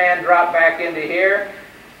 This man dropped back into here.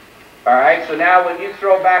 All right, so now when you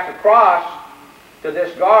throw back across to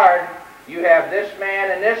this guard, you have this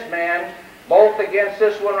man and this man both against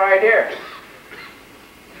this one right here.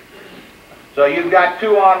 So you've got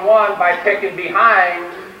 2-on-1 by picking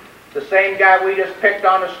behind the same guy we just picked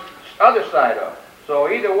on the other side of.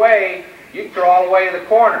 So either way, you can throw all the way to the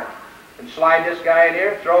corner and slide this guy in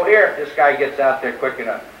here, throw here if this guy gets out there quick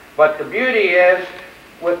enough. But the beauty is,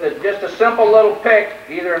 with just a simple little pick,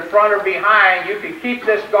 either in front or behind, you can keep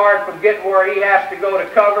this guard from getting where he has to go to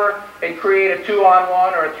cover and create a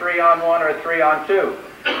 2-on-1 or a 3-on-1 or a 3-on-2.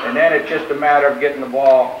 And then it's just a matter of getting the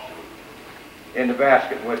ball in the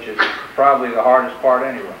basket, which is probably the hardest part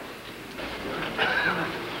anyway.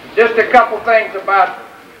 Just a couple things about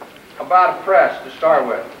a press to start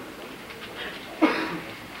with.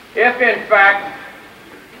 If in fact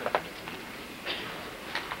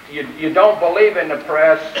you don't believe in the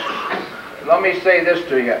press, let me say this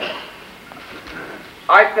to you.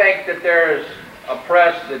 I think that there's a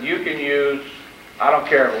press that you can use, I don't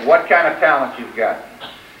care what kind of talent you've got.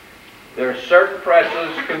 There are certain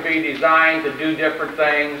presses that can be designed to do different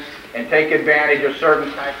things and take advantage of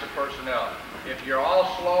certain types of personnel. If you're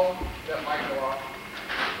all slow, that might go off.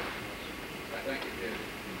 I think it did.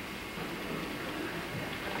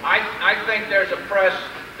 I think there's a press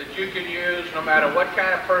that you can use no matter what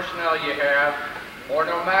kind of personnel you have or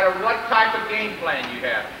no matter what type of game plan you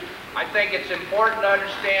have. I think it's important to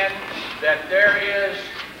understand that there is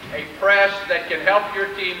a press that can help your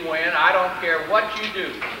team win. I don't care what you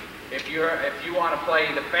do. If you want to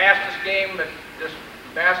play the fastest game that this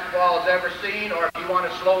basketball has ever seen, or if you want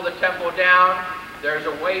to slow the tempo down, there's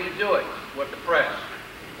a way to do it with the press.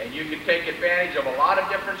 And you can take advantage of a lot of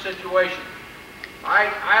different situations.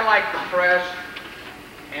 I like the press,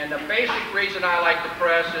 and the basic reason I like the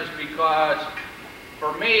press is because,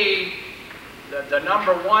 for me, the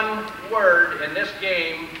number one word in this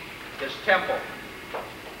game is tempo.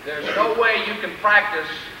 There's no way you can practice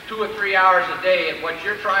 2 or 3 hours a day at what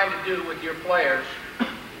you're trying to do with your players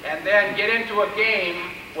and then get into a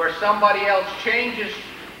game where somebody else changes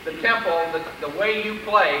the tempo, the way you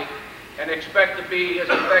play, and expect to be as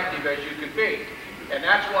effective as you can be. And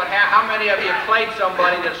that's what, how many of you played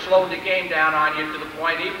somebody that slowed the game down on you to the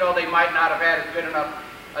point, even though they might not have had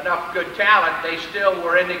enough good talent, they still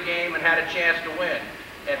were in the game and had a chance to win.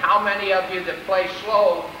 And how many of you that play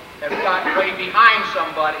slow have gotten way behind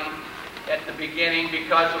somebody at the beginning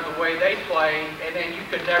because of the way they play, and then you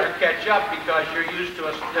could never catch up because you're used to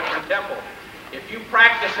a different tempo. If you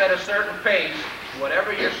practice at a certain pace,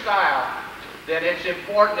 whatever your style, then it's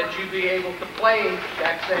important that you be able to play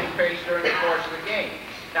that same pace during the course of the game.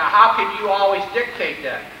 Now, how can you always dictate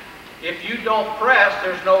that? If you don't press,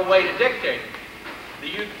 there's no way to dictate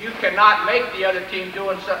it. You cannot make the other team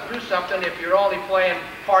do something if you're only playing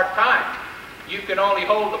part-time. You can only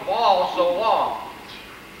hold the ball so long.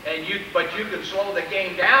 But you can slow the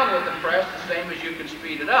game down with the press the same as you can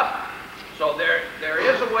speed it up. So there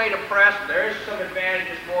is a way to press. There is some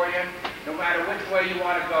advantages for you, no matter which way you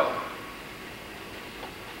want to go.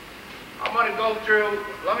 I'm going to go through,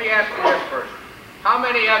 let me ask you this first. How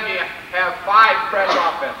many of you have 5 press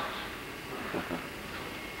offenses?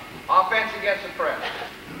 Offense against the press.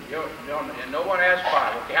 No one has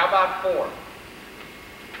 5. Okay, how about 4?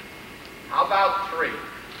 How about 3?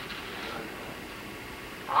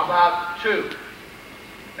 How about 2?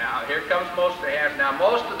 Now, here comes most of the hands. Now,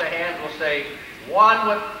 most of the hands will say 1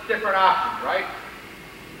 with different options, right?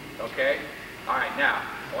 Okay? All right, now,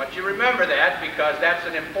 I want you to remember that because that's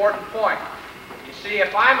an important point. You see,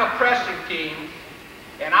 if I'm a pressing team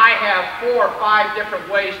and I have 4 or 5 different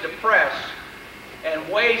ways to press and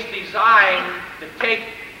ways designed to take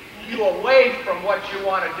you away from what you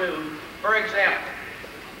want to do, for example,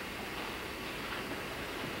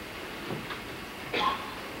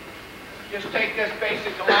 just take this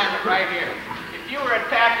basic alignment right here. If you were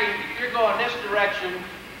attacking, if you're going this direction,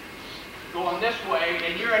 going this way,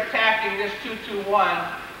 and you're attacking this 2-2-1,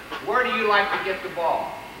 where do you like to get the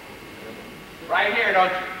ball? Right here,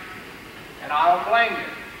 don't you? And I don't blame you,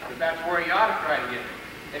 because that's where you ought to try to get it.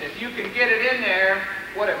 And if you can get it in there,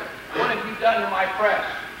 what have you done to my press?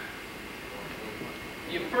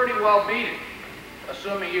 You pretty well beat it,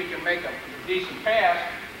 assuming you can make a decent pass,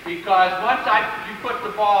 because once you put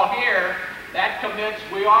the ball here, that commits,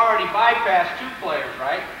 we already bypassed 2 players,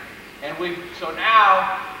 right? And so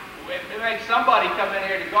now, it makes somebody come in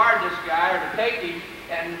here to guard this guy or to take him,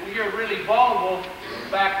 and you're really vulnerable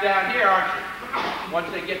back down here, aren't you? Once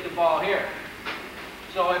they get the ball here.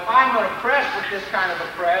 So if I'm going to press with this kind of a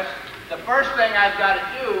press, the first thing I've got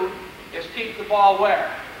to do is keep the ball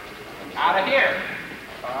where? Out of here.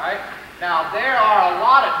 All right? Now, there are a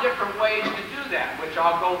lot of different ways to do that, which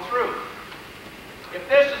I'll go through. If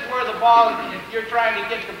this is where the ball, if you're trying to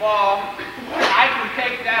get the ball, I can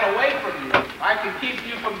take that away from you. I can keep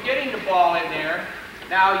you from getting the ball in there.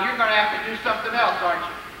 Now, you're going to have to do something else, aren't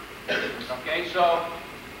you? Okay, so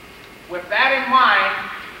with that in mind,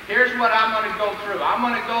 here's what I'm going to go through. I'm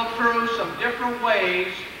going to go through some different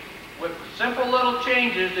ways with simple little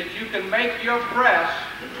changes that you can make your press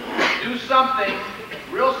do something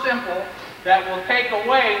real simple that will take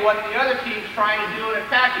away what the other team's trying to do in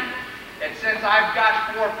attacking you. And since I've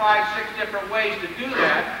got 4, 5, 6 different ways to do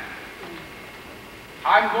that,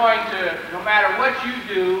 I'm going to, no matter what you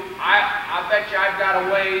do, I bet you I've got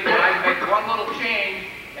a way that I can make one little change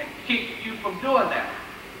and keep you from doing that.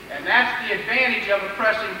 And that's the advantage of a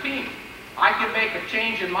pressing team. I can make a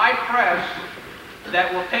change in my press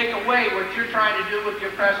that will take away what you're trying to do with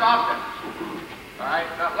your press offense. All right,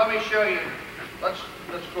 now let me show you. Let's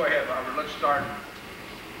go ahead, Robert. Let's start.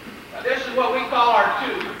 Now this is what we call our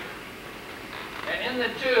 2. And in the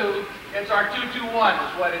 2, it's our 2-2-1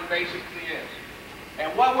 is what it basically is.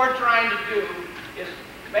 And what we're trying to do is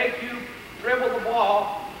make you dribble the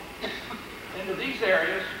ball into these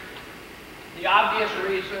areas. The obvious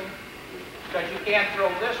reason, because you can't throw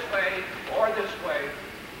this way or this way.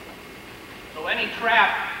 So any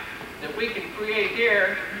trap that we can create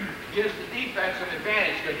here gives the defense an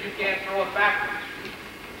advantage because you can't throw it backwards.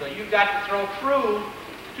 So you've got to throw through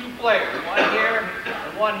 2 players, one here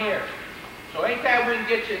and one here. So anytime we can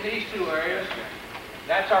get you in these 2 areas,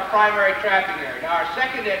 that's our primary trapping area. Now our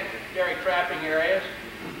secondary trapping areas,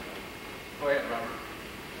 go ahead,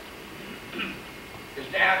 Robert,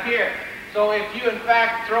 is down here. So if you in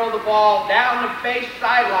fact throw the ball down the base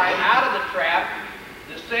sideline out of the trap,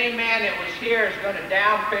 the same man that was here is going to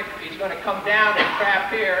he's going to come down and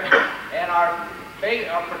trap here, and our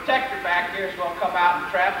protector back here is going to come out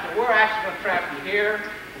and trap. So we're actually going to trap you here,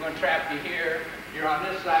 we're going to trap you here, you're on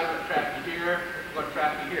this side, we're going to trap you here, we're going to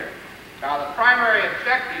trap you here. Now the primary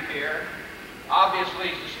objective here, obviously,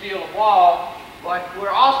 is to steal the ball, but we're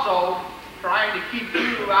also trying to keep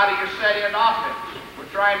you out of your set-in offense.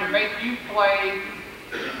 We're trying to make you play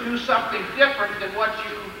and do something different than what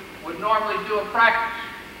you would normally do in practice.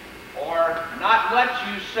 Or not let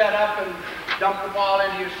you set up and dump the ball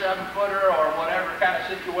into your 7-footer or whatever kind of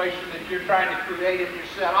situation that you're trying to create in your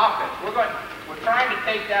set offense. We're trying to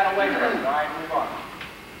take that away from you. All right, move on.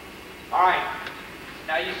 All right.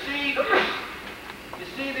 Now you see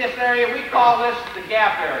this area, we call this the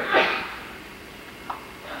gap area.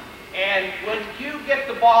 And when you get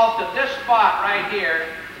the ball to this spot right here,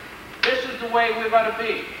 this is the way we're going to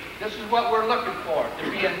be. This is what we're looking for,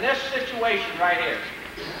 to be in this situation right here.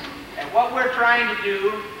 And what we're trying to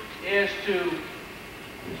do is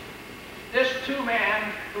this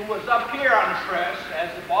two-man who was up here on the press, as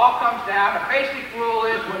the ball comes down, the basic rule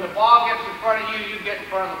is when the ball gets in front of you, you get in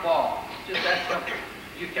front of the ball. It's just that simple.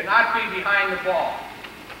 You cannot be behind the ball.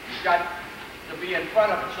 You've got to be in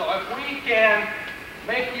front of it. So if we can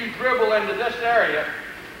make you dribble into this area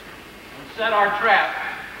and set our trap,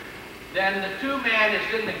 then the two-man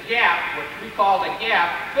is in the gap, which we call the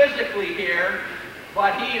gap, physically here,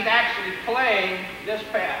 but he's actually playing this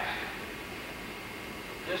pass.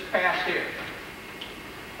 This pass here.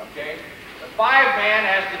 Okay? The 5-man,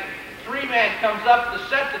 as the 3-man comes up to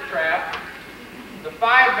set the trap, the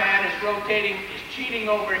 5-man is rotating, is cheating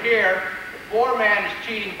over here, the 4-man is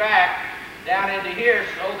cheating back down into here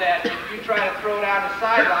so that if you try to throw down the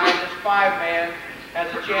sideline, this 5-man has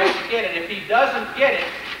a chance to get it. If he doesn't get it,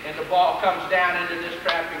 and the ball comes down into this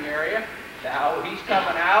trapping area, now he's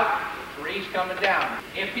coming out, 3's coming down.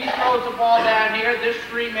 If he throws the ball down here, this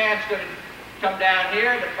 3-man's going to come down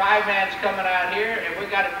here, the 5-man's coming out here, and we're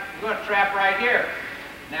going to trap right here.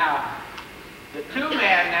 Now, the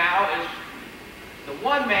 2-man now is, the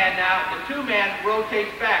 1-man now, the 2-man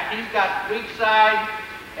rotates back. He's got weak side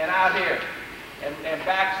and out here, and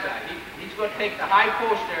backside. He's going to take the high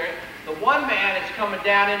post area. The 1-man is coming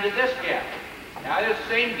down into this gap. Now this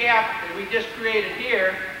same gap that we just created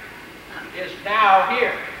here is now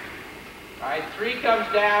here. All right, 3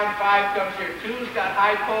 comes down, 5 comes here. 2's got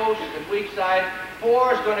high post and weak side.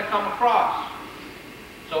 4 is going to come across.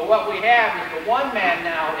 So what we have is the 1-man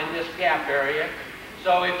now in this gap area.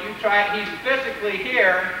 So if you try, he's physically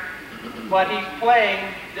here, but he's playing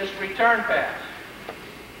this return pass.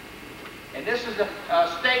 And this is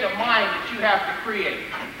a state of mind that you have to create.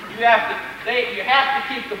 You have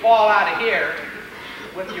to keep the ball out of here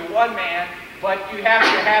with your 1-man, but you have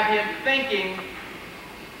to have him thinking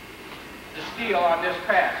the steal on this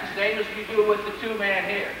pass. The same as you do with the 2-man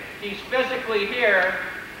here. He's physically here,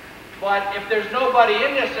 but if there's nobody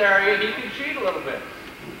in this area, he can cheat a little bit.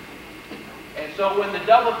 And so when the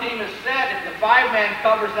double team is set, if the 5-man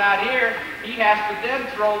covers out here, he has to then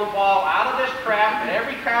throw the ball out of this trap, and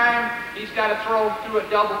every time he's got to throw through a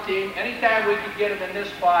double team. Anytime we can get him in this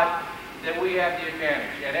spot, then we have the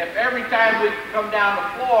advantage. And if every time we come down the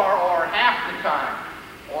floor, or half the time,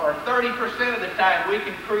 or 30% of the time we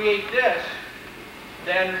can create this,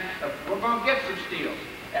 then we're going to get some steals.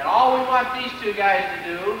 And all we want these two guys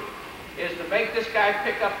to do is to make this guy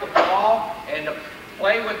pick up the ball and to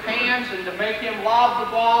play with hands and to make him lob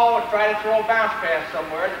the ball or try to throw a bounce pass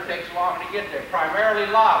somewhere that takes longer to get there. Primarily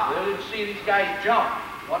lob. We didn't see these guys jump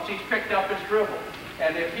once he's picked up his dribble.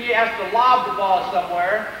 And if he has to lob the ball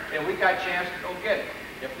somewhere, then we got a chance to go get it.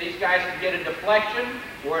 If these guys can get a deflection,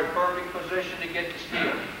 we're in perfect position to get the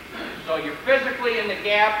steal. So you're physically in the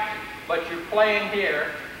gap, but you're playing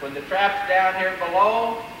here. When the trap's down here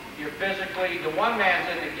below, you're physically, the 1-man's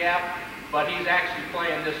in the gap, but he's actually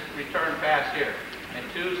playing this return pass here. And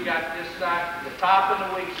 2's got this side, the top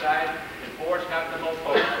and the weak side, and 4's got the low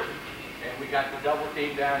post. And we got the double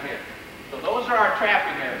team down here. So those are our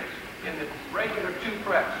trapping areas in the regular 2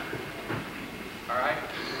 press. All right?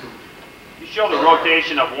 You show the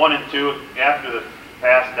rotation of 1 and 2 after the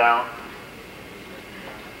pass down.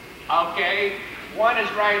 Okay, 1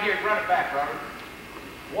 is right here. Run it back, Robert.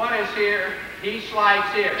 1 is here. He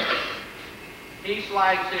slides here. He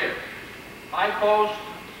slides here. High post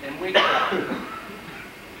and weak side.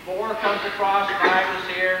 4 comes across. 5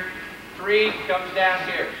 is here. 3 comes down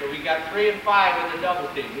here. So we got 3 and 5 in the double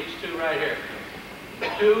team. These 2 right here.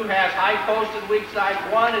 2 has high post and weak side.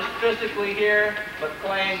 1 is physically here, but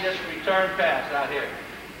playing this return pass out here.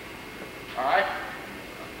 All right?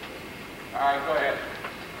 All right, go ahead.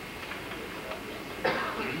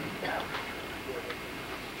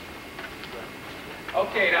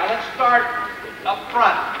 Okay, now let's start up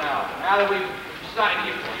front now. Now that we've decided,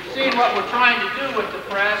 you've seen what we're trying to do with the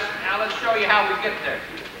press, now let's show you how we get there.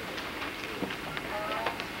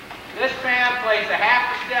 This man plays a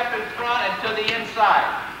half a step in front and to the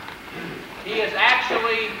inside. He is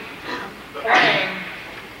actually playing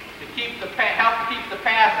to help keep the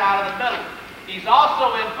pass out of the middle. He's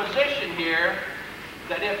also in position here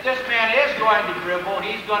that if this man is going to dribble,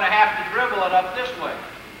 he's going to have to dribble it up this way.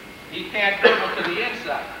 He can't dribble to the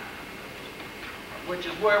inside, which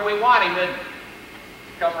is where we want him, isn't it?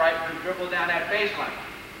 Come right and dribble down that baseline.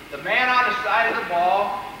 The man on the side of the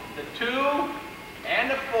ball, the 2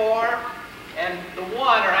 and the 4 and the 1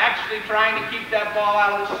 are actually trying to keep that ball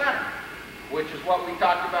out of the center, which is what we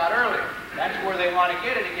talked about earlier. That's where they want to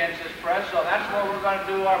get it against this press, so that's where we're going to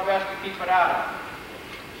do our best to keep it out of.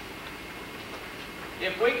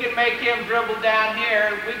 If we can make him dribble down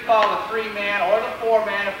here, we call the 3-man or the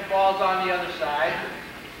 4-man if the ball's on the other side.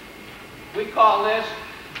 We call this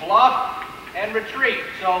bluff and retreat,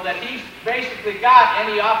 so that he's basically got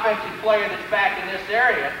any offensive player that's back in this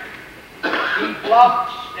area. He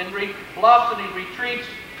bluffs and he retreats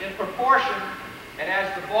in proportion, and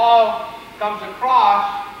as the ball comes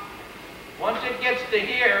across, once it gets to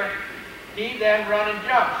here, he then run and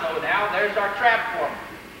jump. So now there's our trap for him.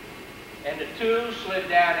 And the 2 slid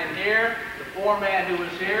down in here. The 4-man who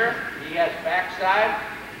was here, he has backside.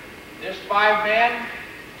 This 5-man,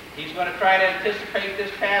 he's going to try to anticipate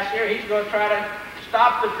this pass here. He's going to try to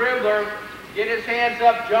stop the dribbler, get his hands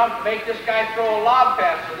up, jump, make this guy throw a lob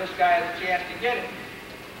pass so this guy has a chance to get it.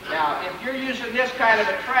 Now, if you're using this kind of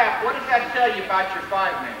a trap, what does that tell you about your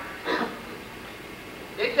 5-man?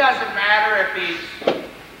 It doesn't matter if he's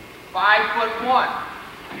 5'1".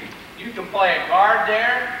 You can play a guard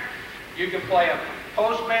there. You can play a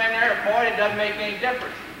postman there, a point. It doesn't make any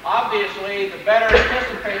difference. Obviously, the better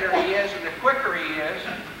anticipator he is and the quicker he is,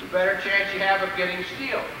 the better chance you have of getting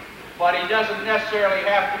steal. But he doesn't necessarily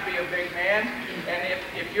have to be a big man. And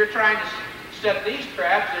if you're trying to set these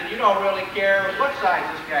traps, then you don't really care what size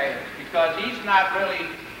this guy is, because he's not really,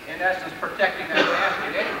 in essence, protecting that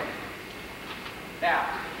basket anyway. Now,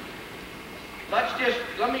 let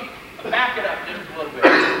me back it up just a little bit.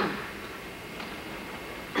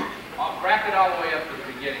 I'll back it all the way up to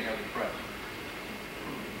the beginning of the press.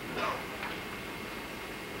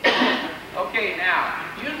 Okay, now,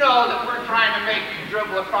 you know that we're trying to make you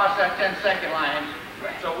dribble across that 10-second line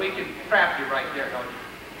so we can trap you right there, don't you?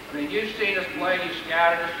 I mean, you've seen us play, you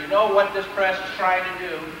scouted us, you know what this press is trying to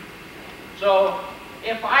do. So,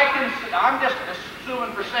 if I can, I'm just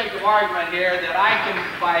assuming for sake of argument here that I can,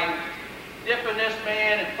 by dipping this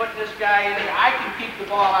man and putting this guy in here, I can keep the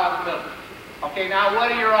ball out of the middle. Okay, now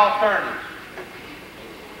what are your alternatives?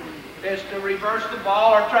 Is to reverse the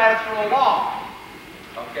ball or try to throw long.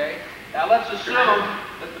 Okay? Now let's assume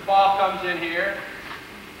that the ball comes in here.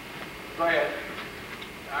 Go ahead.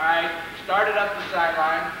 All right, start it up the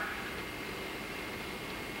sideline.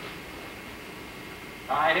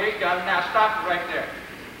 All right, here he comes. Now stop it right there.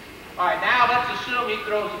 All right, now let's assume he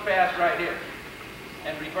throws the pass right here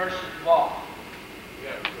and reverses the ball.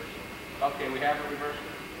 Yeah, Okay, we have a reversal.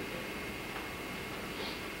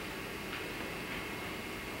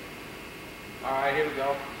 All right, here we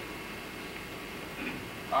go.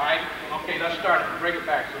 All right, okay, let's start it. Bring it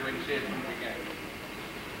back so we can see it from the beginning.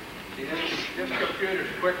 See, this computer's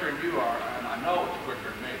quicker than you are, and I know it's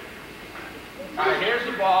quicker than me. All right, here's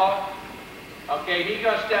the ball. Okay, he's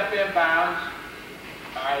going to step inbounds.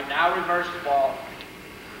 All right, now reverse the ball.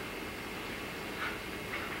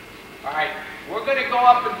 All right, we're going to go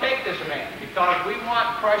up and take this man because we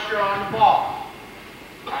want pressure on the ball.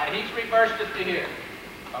 All right, he's reversed it to here.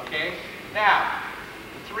 Okay, now,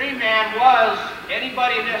 the 3-man was,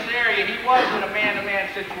 anybody in this area, he wasn't a man-to-man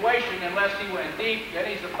situation unless he went deep, then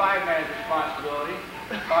he's the 5-man's responsibility.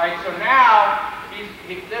 All right, so now,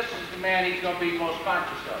 this is the man he's going to be most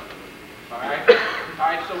conscious of. All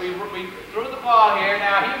right, so we threw the ball here,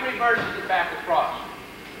 now he reverses it back across.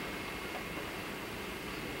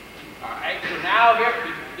 All right, so now here,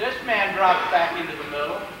 this man drops back into the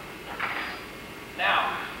middle.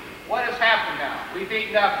 Now, what has happened now? We've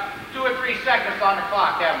eaten up 2 or 3 seconds on the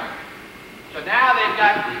clock, haven't we? So now they've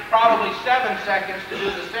got probably 7 seconds to do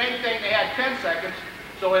the same thing they had 10 seconds.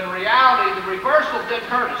 So in reality, the reversal didn't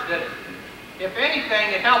hurt us, did it? If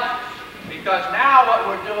anything, it helps us. Because now what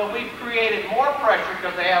we're doing, we've created more pressure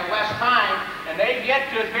because they have less time, and they've yet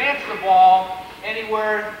to advance the ball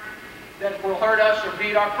anywhere that will hurt us or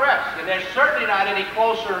beat our press. And they're certainly not any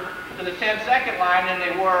closer to the 10-second line than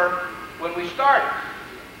they were when we started.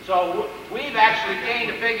 So we've actually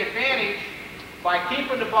gained a big advantage by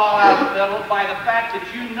keeping the ball out of the middle, by the fact that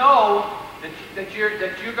you know that you're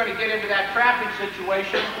going to get into that trapping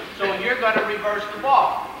situation, so you're going to reverse the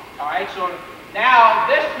ball. All right, so now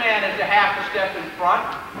this man is a half a step in front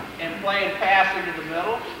and playing pass into the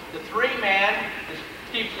middle. The 3-man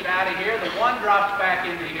keeps it out of here. The 1 drops back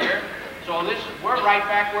into here. So we're right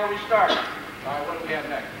back where we started. All right, what do we have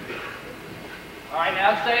next? All right,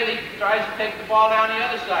 now say that he tries to take the ball down the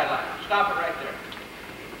other sideline. Stop it right there.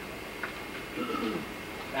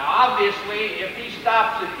 Now, obviously, if he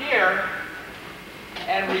stops it here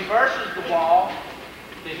and reverses the ball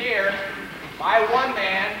to here, my one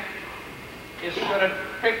man is going to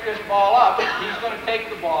pick this ball up. He's going to take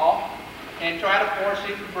the ball and try to force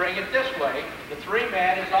him to bring it this way. The three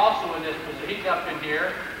man is also in this position. He's up in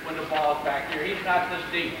here when the ball is back here. He's not this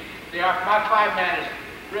deep. My five man is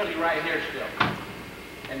really right here still.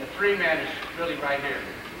 And the three man is really right here.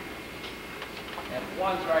 And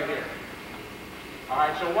one's right here. All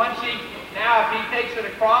right, so now if he takes it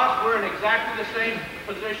across, we're in exactly the same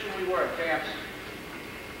position we were, camps.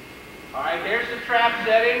 All right, here's the trap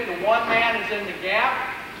setting. The one man is in the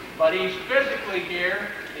gap, but he's physically here,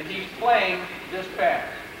 and he's playing this pass.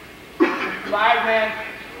 Five man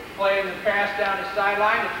playing the pass down the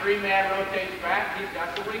sideline. The three man rotates back. He's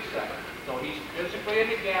got the weak side. So he's physically in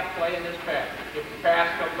the gap playing this pass. If the pass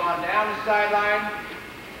comes on down the sideline,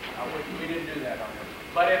 we didn't do that on this.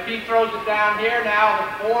 But if he throws it down here, now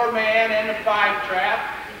the four man and the five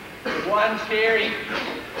trap, the one's here, he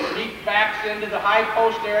backs into the high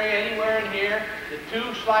post area anywhere in here. The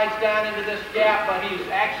two slides down into this gap, but he's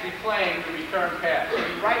actually playing the return pass. So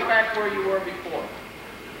he's right back where you were before.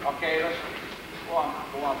 Okay, let's go on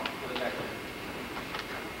to the next one.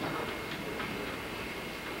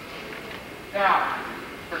 Now,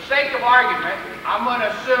 for sake of argument, I'm going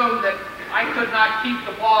to assume that I could not keep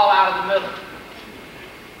the ball out of the middle.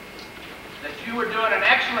 That you were doing an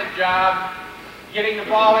excellent job getting the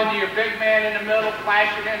ball into your big man in the middle,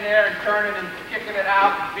 flashing in there and turning and kicking it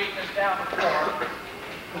out and beating us down the floor.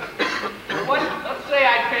 Let's say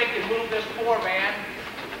I take and move this four man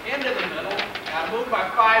into the middle. Now move my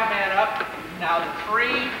five man up. Now the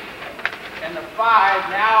three and the five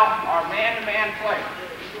now are man-to-man play.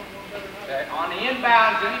 Okay. On the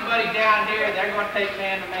inbounds, anybody down here, they're going to take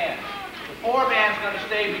man-to-man. The four man's going to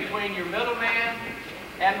stay between your middle man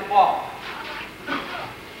and the ball.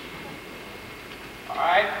 All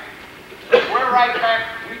right, so we're right back.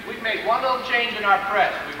 We made one little change in our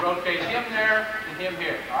press. We rotate him there and him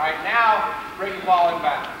here. All right, now bring the ball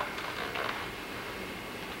inbound.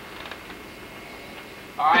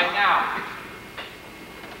 All right, now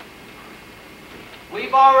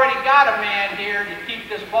we've already got a man here to keep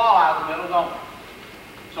this ball out of the middle, don't we?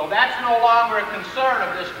 So that's no longer a concern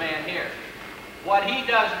of this man here. What he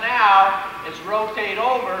does now is rotate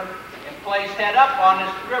over and plays head up on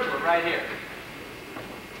this dribbler right here.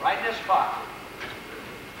 Right in this spot.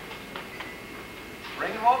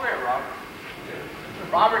 Bring him over here, Robert.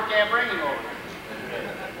 Robert can't bring him over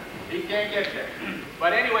there. He can't get there.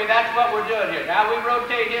 But anyway, that's what we're doing here. Now we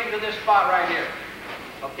rotate him to this spot right here.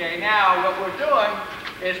 Okay, now what we're doing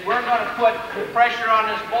is we're going to put pressure on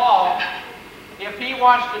this ball. If he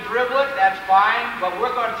wants to dribble it, that's fine, but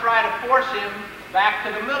we're going to try to force him back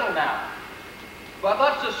to the middle now. But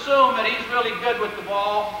let's assume that he's really good with the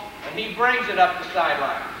ball and he brings it up the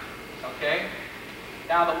sideline. Okay?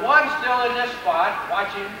 Now the one's still in this spot,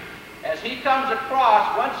 watch him. As he comes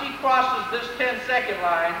across, once he crosses this 10-second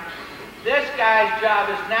line, this guy's job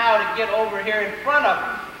is now to get over here in front of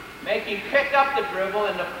him. Make him pick up the dribble,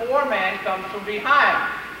 and the four man comes from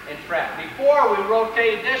behind and trap. Before we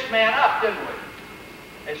rotated this man up, didn't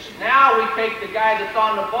we? It's now we take the guy that's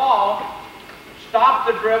on the ball, stop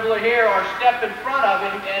the dribbler here or step in front of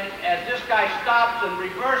him, and as this guy stops and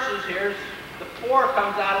reverses here, the four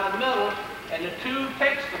comes out of the middle and the two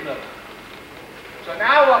takes the middle. So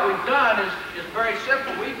now what we've done is very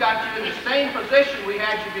simple. We've got you in the same position we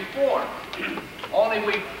had you before. Only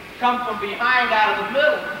we come from behind out of the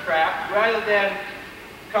middle of the trap rather than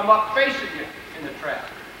come up facing you in the trap.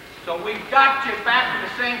 So we've got you back in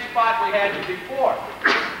the same spot we had you before.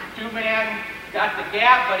 Two-man got the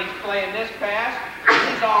gap, but he's playing this pass.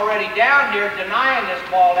 He's already down here denying this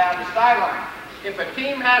ball down the sideline. If a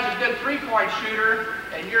team has a good three-point shooter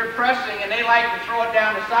and you're pressing and they like to throw it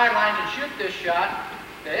down the sidelines and shoot this shot,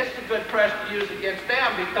 it's a good press to use against them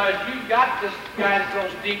because you've got this guy that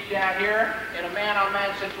throws deep down here in a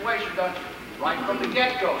man-on-man situation, don't you? Right from the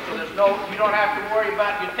get-go. So you don't have to worry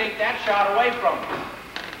about you take that shot away from him.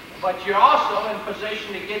 But you're also in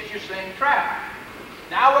position to get your same trap.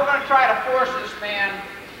 Now we're going to try to force this man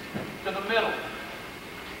to the middle.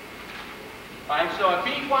 Fine, so if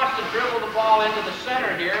he wants to dribble the ball into the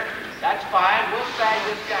center here, that's fine. We'll sag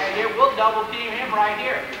this guy here. We'll double team him right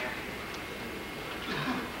here.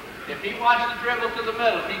 If he wants to dribble to the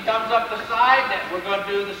middle, if he comes up the side, then we're going to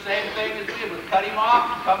do the same thing as we did. We'll cut him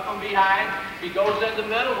off, come from behind. If he goes in the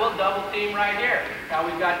middle, we'll double team right here. Now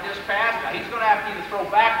we've got this pass. Now he's going to have to either throw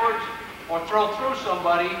backwards or throw through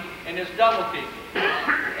somebody in this double team.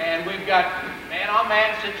 And we've got man all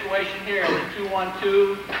man situation here, the 2-1-2,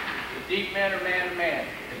 the deep men or man-to-man.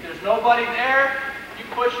 If there's nobody there, you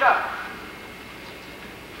push up.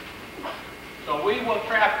 So we will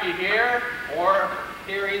trap you here or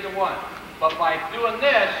here, either one. But by doing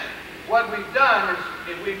this, what we've done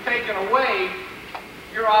is we've taken away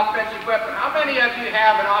your offensive weapon. How many of you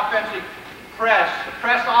have an offensive press, a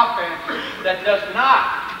press offense that does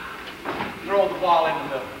not throw the ball in the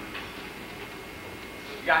middle?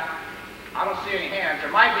 You got, I don't see any hands.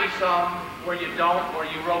 There might be some where you don't, where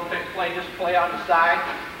you rotate, play on the side.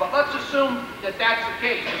 But let's assume that that's the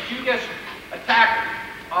case. If you just attack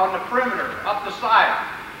on the perimeter, up the side,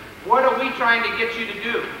 what are we trying to get you to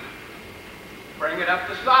do? Bring it up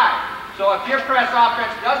the side. So if your press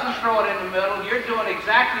offense doesn't throw it in the middle, you're doing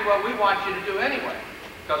exactly what we want you to do anyway,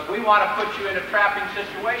 because we want to put you in a trapping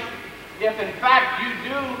situation. If in fact you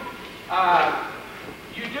do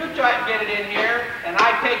try to get it in here, and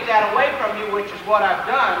I take that away from you, which is what I've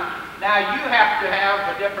done, now you have to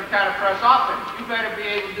have a different kind of press offense. You better be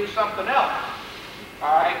able to do something else.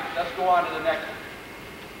 All right, let's go on to the next one.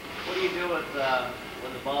 What do you do with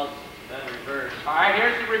when the ball's done reversed? All right,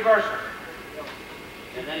 here's the reversal.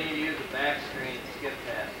 And then you use the back screen and skip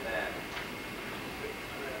past that.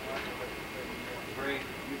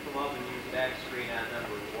 You come up and use back screen on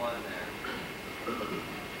number 1 there.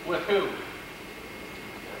 With who?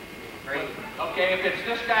 Great. Okay, if it's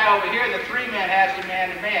this guy over here, the 3-man has the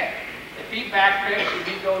man-to-man. If he back picks and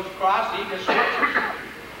he goes across, he just switches.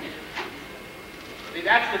 See,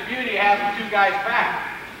 that's the beauty of having 2 guys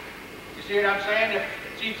back. You see what I'm saying?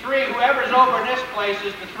 See, whoever's over in this place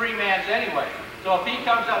is the 3-man's anyway. So if he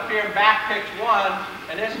comes up here and back picks 1,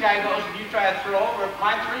 and this guy goes and you try to throw over,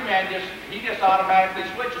 my 3-man just automatically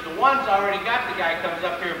switches. The 1's already got the guy comes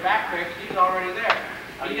up here and back picks, he's already there.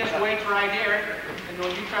 He just waits right here, and when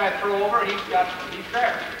you try to throw over, he's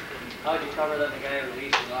there. How would you cover then the guy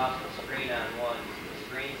releasing off the screen on 1? The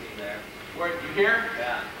screen's in there. Where, you hear?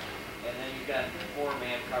 Yeah. And then you've got the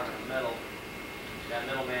 4-man covering the middle. That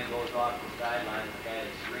middle man goes off the sideline, the guy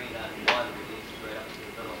that's screened on 1 releases right up to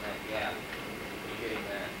the middle of that gap. You're getting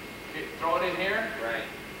that. Throw it in here? Right.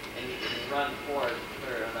 And you can run for it,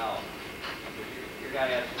 clear it out. Your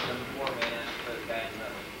guy has to, the 4-man has to put it back in the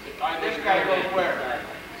middle. All right, this guy goes where?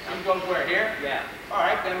 He goes where? Here? Yeah. All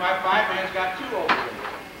right, then my 5-man's got 2 over here.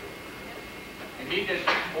 And he just,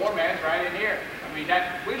 4-man's right in here. I mean,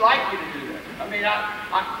 we like you to do that. I mean,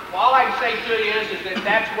 all I can say to you is that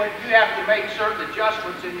that's what you have to make certain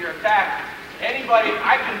adjustments in your attack. Anybody,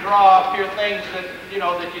 I can draw up here things that,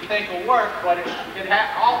 that you think will work, but it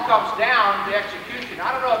all comes down to execution.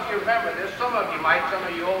 I don't know if you remember this, some of you might, some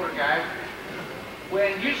of you older guys.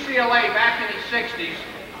 When UCLA back in the 60s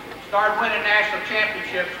started winning national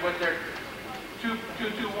championships with their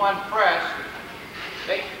 2-2-1 press,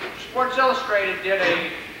 Sports Illustrated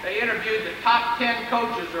they interviewed the top 10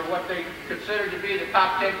 coaches, or what they considered to be the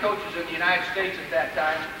top 10 coaches in the United States at that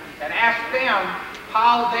time, and asked them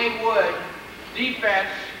how they would defense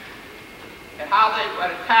and how they would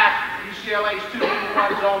attack UCLA's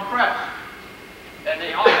 2-2-1 zone press. And they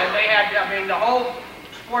had, I mean, the whole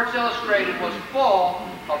Sports Illustrated was full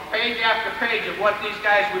of page after page of what these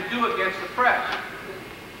guys would do against the press.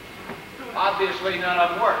 Obviously, none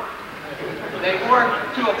of them worked. They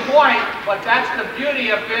worked to a point, but that's the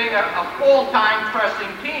beauty of being a full-time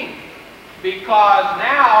pressing team. Because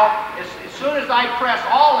now, as soon as I press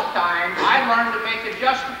all the time, I learn to make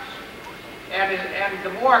adjustments. And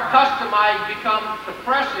the more accustomed I become to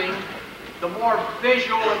pressing, the more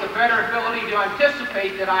visual and the better ability to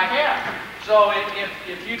anticipate that I have. So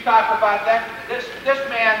if you talk about that, this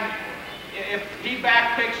man, if he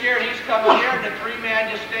back picks here, he's coming here, and the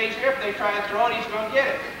 3-man just stays here. If they try to throw it, he's going to get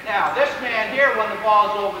it. Now, this man here, when the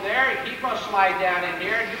ball's over there, he's going to slide down in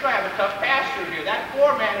here, and you're going to have a tough pass through here. That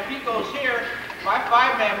 4-man, if he goes here, my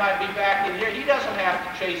 5-man might be back in here. He doesn't have to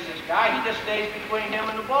chase this guy. He just stays between him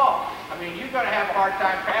and the ball. I mean, you're going to have a hard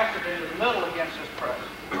time passing into the middle against this press.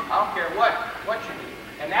 I don't care what you do.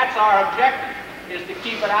 And that's our objective, is to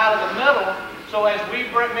keep it out of the middle. So as we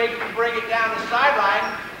bring it down the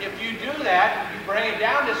sideline, if you do that, you bring it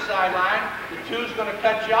down this sideline, the 2's going to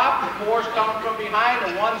cut you off, the 4's coming from behind,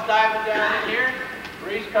 the 1's diving down in here,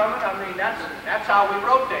 3's coming. I mean, that's how we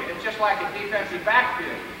rotate. It's just like a defensive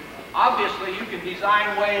backfield. Obviously, you can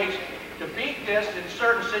design ways to beat this in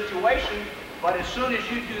certain situations, but as soon as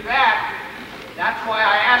you do that, that's why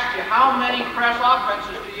I asked you, how many press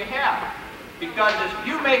offenses do you have? Because if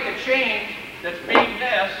you make a change that's beating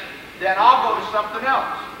this, then I'll go to something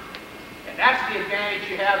else. And that's the advantage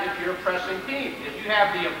you have if you're a pressing team, is you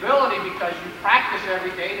have the ability, because you practice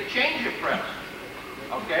every day, to change your press.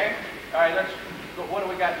 Okay? All right, let's go. What do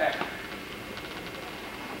we got next?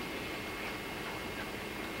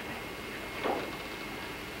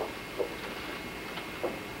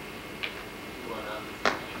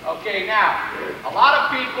 Okay, now, a lot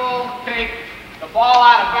of people take the ball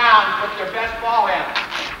out of bounds with their best ball handle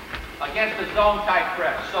against the zone type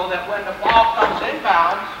press, so that when the ball comes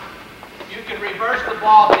inbounds, you can reverse the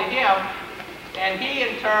ball to him, and he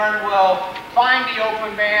in turn will find the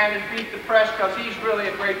open man and beat the press because he's really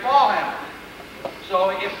a great ball handler.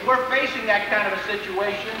 So if we're facing that kind of a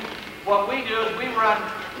situation, what we do is we run,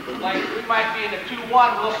 like we might be in a 2-1,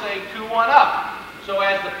 we'll say 2-1 up. So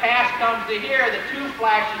as the pass comes to here, the 2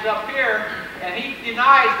 flashes up here, and he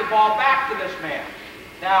denies the ball back to this man.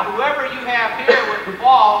 Now, whoever you have here with the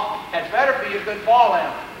ball had better be a good ball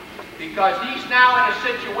handler, because he's now in a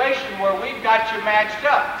situation where we've got you matched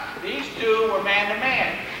up. These 2 were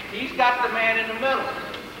man-to-man. He's got the man in the middle.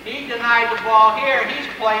 He denied the ball here. He's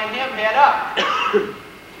playing him head up.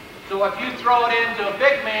 So if you throw it into a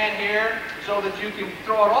big man here so that you can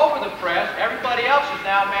throw it over the press, everybody else is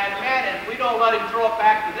now man-to-man, and if we don't let him throw it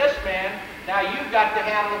back to this man, now you've got to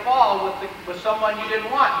handle the ball with someone you didn't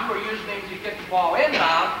want. You were using him to get the ball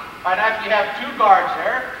inbound. Right now, if you have 2 guards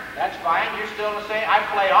there, that's fine. You're still the same. I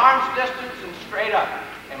play arms distance and straight up.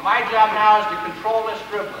 And my job now is to control this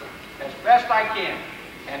dribbling as best I can.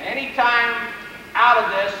 And any time out of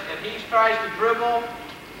this, if he tries to dribble,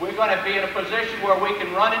 we're going to be in a position where we can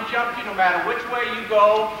run and jump you no matter which way you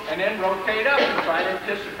go, and then rotate up and try to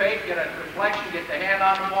anticipate, get a deflection, get the hand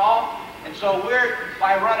on the ball. And so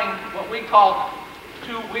by running what we call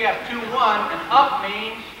we have 2-1, and up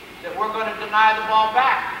means that we're going to deny the ball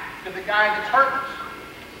back to the guy that's hurting us.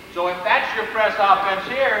 So if that's your press offense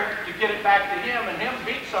here, to get it back to him and him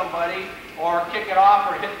beat somebody, or kick it off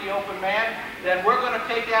or hit the open man, then we're going to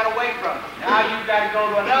take that away from him. Now you've got to go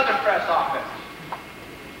to another press offense.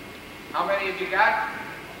 How many have you got?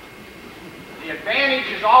 The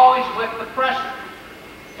advantage is always with the pressure.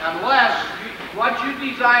 Unless, once you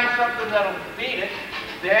design something that'll beat it,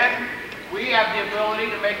 then we have the ability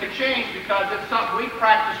to make a change, because it's something we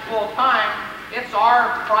practice full time. It's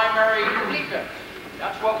our primary defense.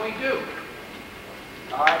 That's what we do.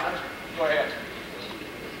 All right, let's go ahead.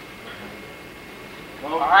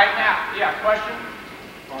 Well, all right, now, yeah, question?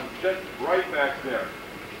 Just right back there.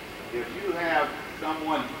 If you have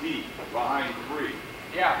someone deep behind 3,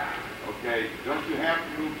 Yeah. okay, don't you have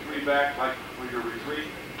to move 3 back like for your retreat?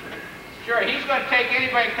 Sure, he's going to take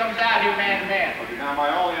anybody that comes out here man-to-man. Okay, now my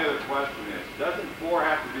only other question is, doesn't 4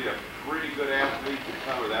 have to be a pretty good athlete to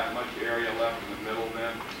cover that much area left in the middle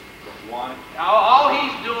then? 1? Now, all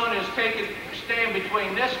he's doing is staying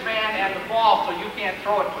between this man and the ball so you can't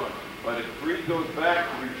throw it to him. But if 3 goes back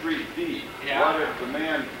to retreat deep, Yeah. what if the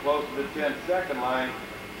man close to the 10-second line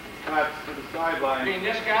cuts to the sideline? You mean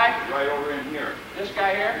this guy? Right over in here. This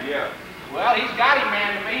guy here? Yeah. Well, he's got him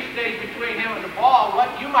man-to-man. He stays between him and the ball. What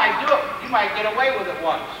you might do it. You might get away with it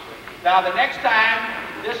once. Now, the next time,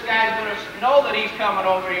 this guy's going to know that he's coming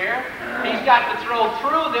over here. He's got to throw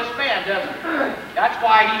through this man, doesn't he? That's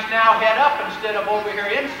why he's now head up instead of over here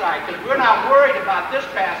inside, because we're not worried about this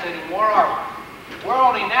pass anymore, are we? We're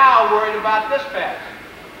only now worried about this pass.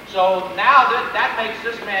 So now that makes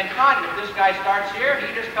this man confident. If this guy starts here, he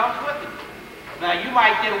just comes with him. Now, you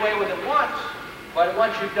might get away with it once, but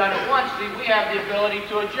once you've done it once, see, we have the ability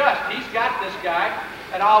to adjust. He's got this guy,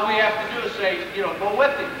 and all we have to do is say, go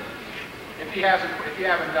with him. If you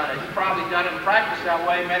haven't done it, you've probably done it in practice that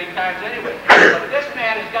way many times anyway. But this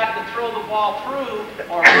man has got to throw the ball through,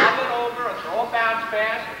 or lob it over, or throw a bounce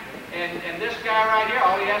pass. And this guy right here,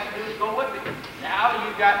 all he has to do is go with it. Now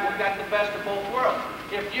we've got the best of both worlds.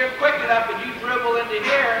 If you're quick enough and you dribble into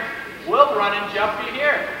here, we'll run and jump you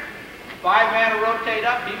here. 5-man will rotate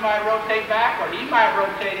up, he might rotate back, or he might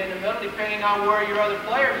rotate in the middle, depending on where your other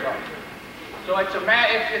players are. So it's a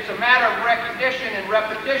matter of recognition and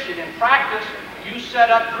repetition. In practice, you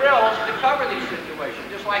set up drills to cover these situations,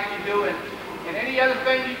 just like you do in any other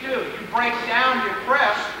thing you do. You break down your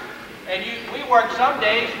press, and we work some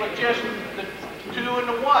days with just the 2 and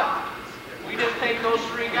the 1. We just take those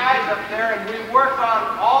 3 guys up there, and we work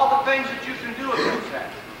on all the things that you can do against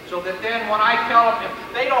that. So that then when I tell them, if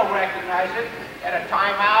they don't recognize it, at a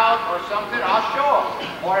timeout or something, I'll show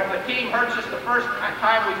them. Or if a team hurts us the first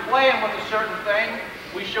time we play them with a certain thing,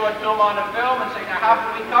 we show it to them on the film and say, now how can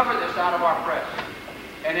we cover this out of our press?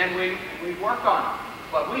 And then we work on it.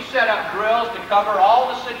 But we set up drills to cover all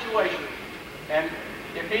the situations. And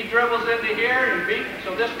if he dribbles into here and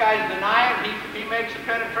so this guy's denying, he makes a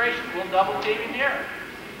penetration, we'll double team him here.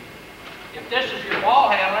 If this is your ball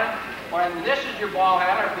handler, or this is your ball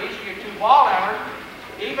handler, if these are your 2 ball handlers,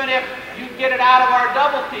 even if you get it out of our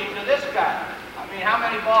double team to this guy, I mean, how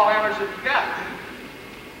many ball handlers have you got?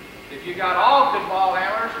 If you got all good ball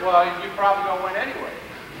handlers, well, you're probably going to win anyway.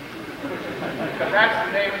 Because that's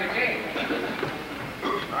the name of the game.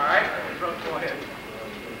 All right? Go ahead.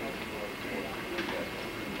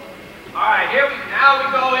 All right, now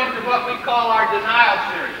we go into what we call our denial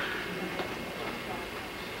series.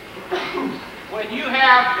 When you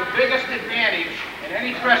have the biggest advantage in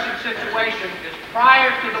any pressing situation is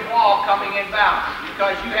prior to the ball coming inbound,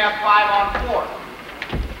 because you have 5-on-4.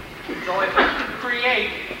 So if you can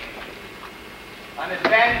create an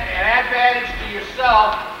advantage to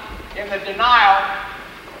yourself in the denial,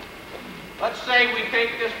 let's say we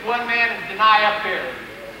take this one man and deny up here.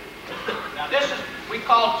 Now this is, we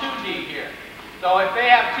call 2D here. So if they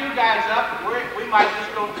have two guys up, we might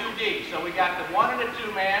just go 2D. So we got the 1 and a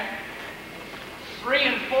 2 man. 3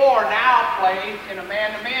 and 4 now play in a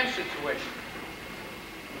man-to-man situation.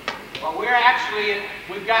 Well, we've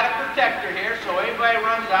got a protector here, so anybody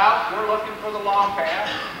runs out, we're looking for the long pass.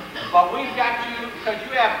 But we've got you, because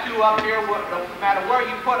you have 2 up here, no matter where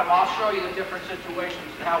you put them, I'll show you the different situations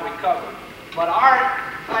and how we cover. But our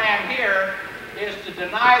plan here is to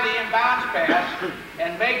deny the inbounds pass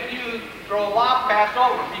and make you throw a lob pass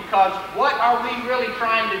over, because what are we really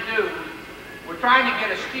trying to do? We're trying to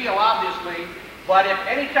get a steal, obviously, but if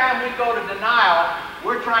anytime we go to denial,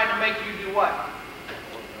 we're trying to make you do what?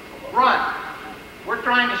 Run. We're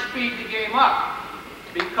trying to speed the game up,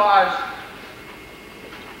 because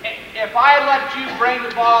if I let you bring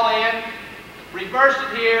the ball in, reverse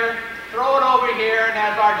it here, throw it over here, and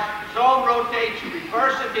as our zone rotates, you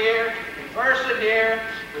reverse it here, reverse it here,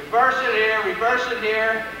 reverse it here, reverse it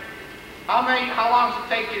here. How long does it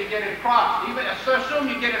take you to get it across? So assume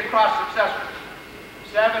you get it across successfully.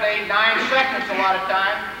 7, 8, 9 seconds a lot of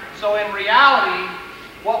time. So in reality,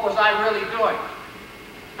 what was I really doing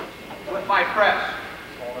with my press?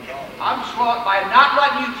 I'm slow by not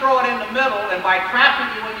letting you throw it in the middle, and by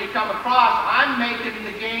trapping you when you come across, I'm making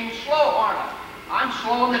the game slow, aren't I? I'm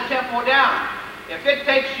slowing the tempo down. If it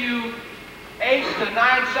takes you 8 to 9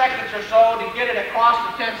 seconds or so to get it across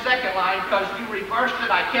the 10-second line because you reversed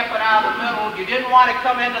it, I kept it out of the middle, you didn't want to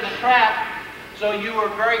come into the trap, so you were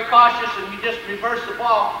very cautious and you just reversed the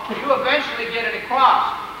ball, you eventually get it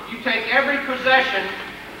across. You take every possession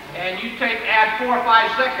and you add 4 or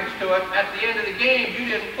 5 seconds to it. At the end of the game, you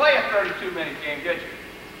didn't play a 32-minute game, did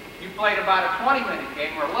you? You played about a 20-minute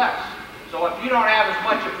game or less. So if you don't have as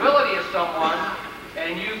much ability as someone,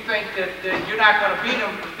 and you think that you're not going to beat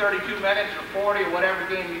them for 32 minutes or 40 or whatever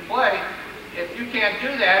game you play, if you can't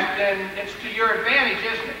do that, then it's to your advantage,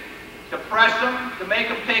 isn't it? To press them, to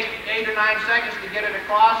make them take 8 or 9 seconds to get it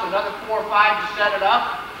across, another 4 or 5 to set it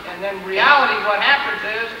up, and then reality, what happens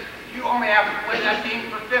is, you only have to play that team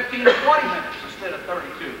for 15 or 20 minutes instead of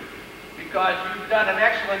 32. Because you've done an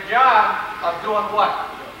excellent job of doing what?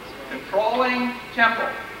 Controlling tempo.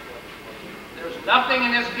 There's nothing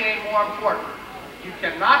in this game more important. You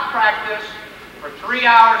cannot practice for 3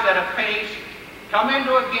 hours at a pace, come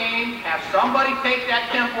into a game, have somebody take that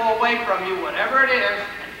tempo away from you, whatever it is,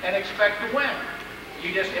 and expect to win.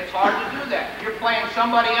 It's hard to do that. You're playing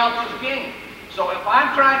somebody else's game. So if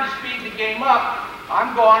I'm trying to speed the game up,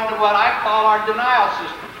 I'm going to what I call our denial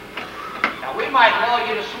system. Now we might lull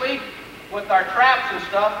you to sleep with our traps and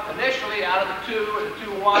stuff initially out of the 2 or the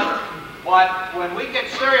 2-1, but when we get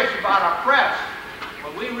serious about our press,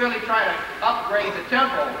 when we really try to upgrade the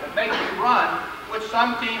tempo and make you run, with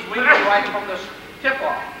some teams we go right from the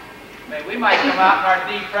tip-off. We might come out in our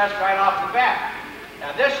D press right off the bat.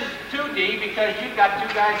 Now this is 2D because you've got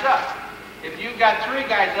 2 guys up. If you've got 3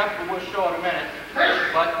 guys up, we'll show in a minute,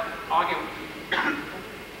 but I'll give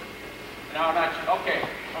no, not you. Okay,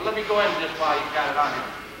 well, let me go into this while you've got it on here.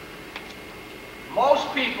 Most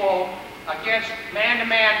people against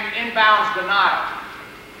man-to-man inbounds denial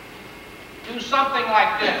do something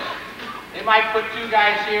like this. They might put 2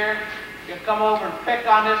 guys here, he'll come over and pick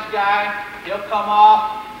on this guy, he'll come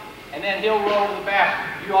off, and then he'll roll to the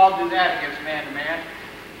basket. You all do that against man-to-man.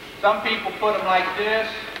 Some people put them like this,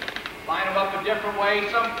 line them up a different way.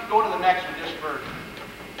 Some go to the next one just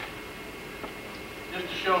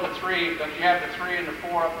to show the 3. Don't you have the 3 and the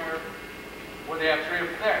 4 up here? Where they have 3 up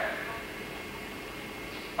there.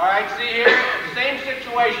 All right, see here, same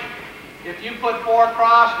situation. If you put 4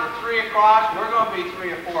 across or 3 across, we're going to be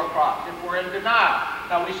 3 or 4 across if we're in denial.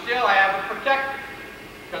 Now we still have a protector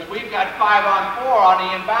because we've got 5-on-4 on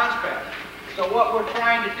the inbounds pass. So what we're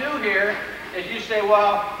trying to do here is you say,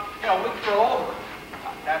 well, we can throw over.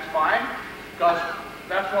 That's fine, because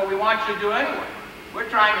that's what we want you to do anyway. We're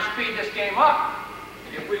trying to speed this game up.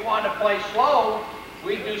 If we want to play slow,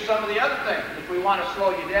 we do some of the other things. If we want to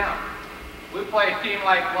slow you down, we play a team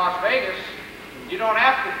like Las Vegas. You don't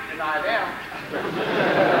have to deny them.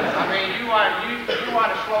 I mean, you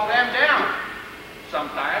want to slow them down.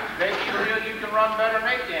 sometimes. Maybe you can run better than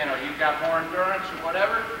they can, or you've got more endurance or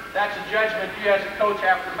whatever. That's a judgment you as a coach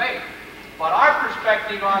have to make. But our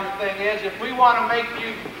perspective on the thing is, if we want to make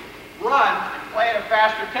you run and play at a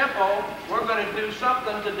faster tempo, we're going to do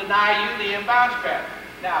something to deny you the inbounds pass.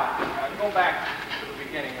 Now, go back to the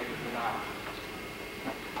beginning of the denial.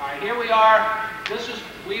 All right, here we are.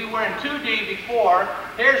 We were in 2D before.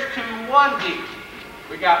 Here's 2-1D.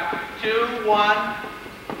 We got 2-1,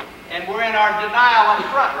 and we're in our denial on the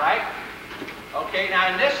front, right? Okay,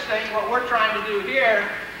 now in this thing, what we're trying to do here,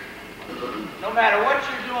 no matter what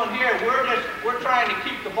you're doing here, we're trying to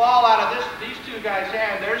keep the ball out of these two guys'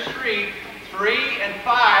 hand. There's 3. 3 and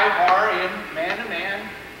 5 are in man-to-man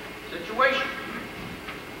situation.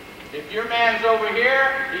 If your man's over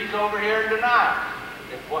here, he's over here in denial.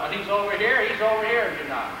 If he's over here in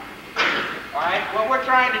denial. All right, what we're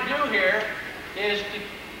trying to do here is to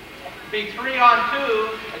be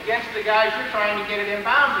 3-on-2 against the guys you're trying to get it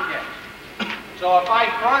inbounds against. So if I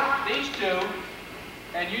front these two,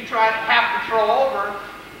 and you try to have to throw over,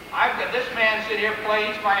 I've got this man sitting here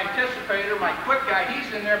playing, he's my anticipator, my quick guy,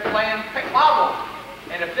 he's in there playing pick lob.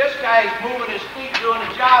 And if this guy is moving his feet, doing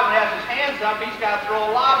a job, and has his hands up, he's got to throw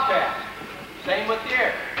a lob pass. Same with the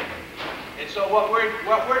air. And so what we're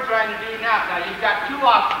trying to do now you've got 2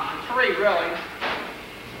 options, or 3 really.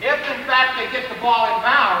 If in fact they get the ball in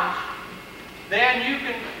bounds, then you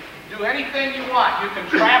can do anything you want. You can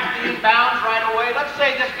trap the inbounds right away. Let's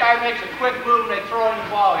say this guy makes a quick move and they throw him the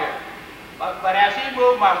ball here. But as he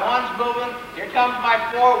moves, my 1's moving, here comes my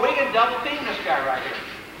 4, we can double team this guy right here.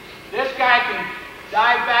 This guy can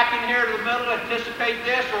dive back in here to the middle, anticipate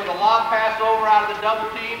this, or the lob pass over out of the double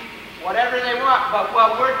team, whatever they want. But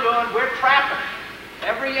what we're doing, we're trapping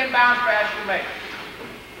every inbounds pass you make.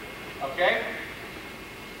 Okay?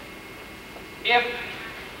 If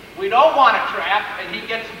we don't want to trap, and he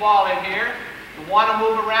gets the ball in here, we want to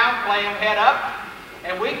move around, play him head up,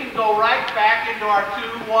 and we can go right back into our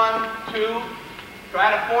 2-1-2, try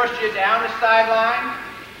to force you down the sideline,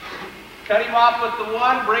 cut him off with the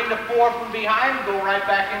 1, bring the 4 from behind, and go right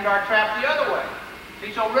back into our trap the other way.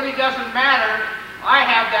 See, so it really doesn't matter. I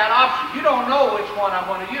have that option. You don't know which one I'm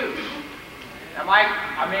going to use.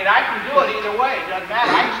 I mean, I can do it either way. It doesn't matter.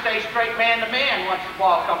 I can stay straight man-to-man once the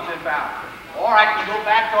ball comes inbound. Or I can go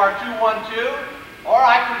back to our 2-1-2, or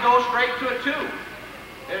I can go straight to a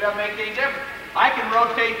 2. It doesn't make any difference. I can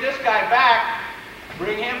rotate this guy back,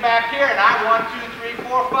 bring him back here, and I 1, 2, 3,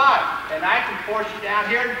 4, 5. And I can force you down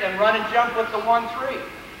here and run and jump with the 1-3.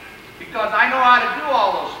 Because I know how to do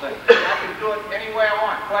all those things. I can do it any way I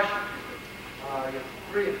want. Question? Your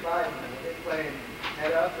 3 and 5, are they playing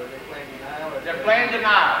head up, or are they playing denial? They're playing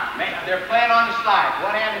denial. They're playing on the side.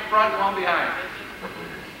 One hand in front, one behind.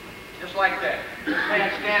 Just like that. This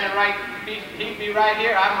man's standing right, he'd be right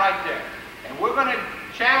here, I'm right there. And we're going to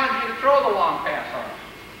challenge you to throw the long pass on us.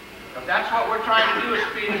 Because that's what we're trying to do, is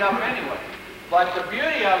speed it up anyway. But the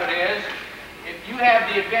beauty of it is, if you have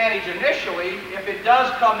the advantage initially, if it does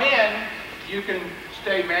come in, you can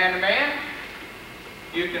stay man-to-man.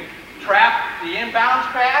 You can trap the inbounds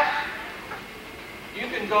pass. You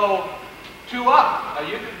can go 2 up. Or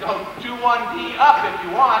you can go 2-1-D up if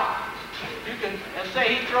you want. You can, let's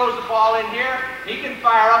say he throws the ball in here, he can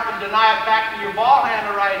fire up and deny it back to your ball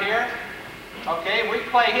handler right here. Okay, we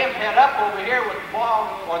play him head up over here with the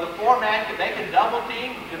ball, or the 4-man, they can double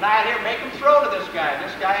team, deny it here, make him throw to this guy.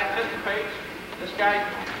 This guy anticipates, this guy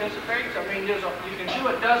anticipates. I mean, you can do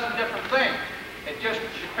a dozen different things. It just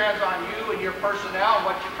depends on you and your personnel and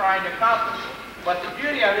what you're trying to accomplish. But the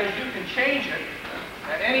beauty of it is you can change it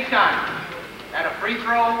at any time. At a free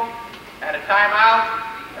throw, at a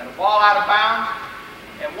timeout, and a ball out of bounds.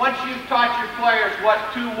 And once you've taught your players what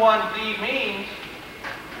 2-1-D means,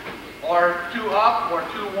 or 2 up, or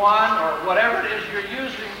 2-1, or whatever it is you're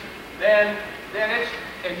using, then it's,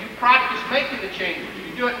 and you practice making the changes.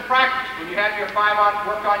 You do it in practice. When you have your 5-on,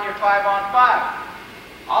 work on your 5-on-5.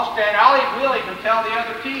 We'll even tell the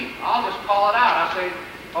other team. I'll just call it out. I'll say,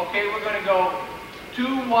 okay, we're going to go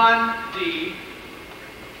 2-1-D,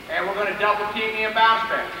 and we're going to double team the inbounds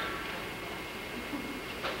pass.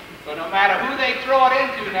 So no matter who they throw it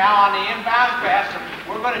into now on the inbounds pass,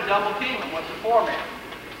 we're going to double team them with the 4-man.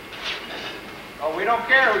 Oh, we don't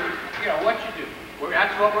care what you do.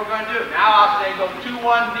 That's what we're going to do. Now I'll say go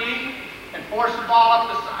 2-1-D and force the ball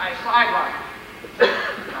up the sideline.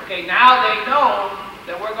 Okay, now they know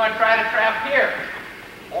that we're going to try to trap here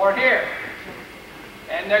or here.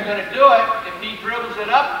 And they're going to do it. If he dribbles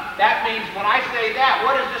it up, that means when I say that,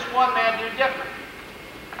 what does this 1-man do different?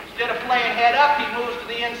 Instead of playing head up, he moves to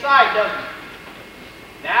the inside, doesn't he?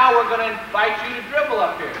 Now we're going to invite you to dribble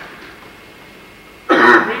up here.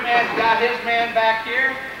 3-man man's got his man back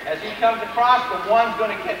here. As he comes across, the one's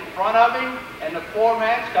going to get in front of him, and the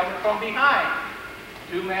 4-man's coming from behind.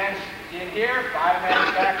 2-man's in here,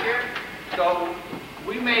 5-man's back here. So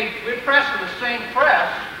we're pressing the same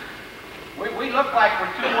press. We look like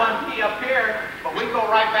we're 2-1-P up here, but we go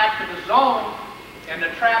right back to the zone, and the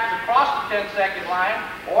trap's across the 10-second line,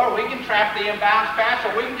 or we can trap the inbounds pass,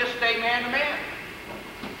 or we can just stay man-to-man.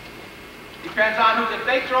 Depends on who. If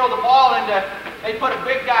they throw the ball into, they put a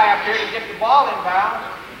big guy up here to get the ball inbounds,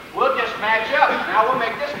 we'll just match up. Now we'll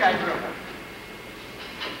make this guy dribble,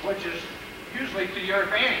 which is usually to your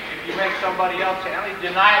advantage. If you make somebody else handle it,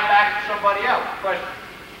 deny it back to somebody else. Question.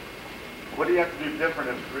 What do you have to do different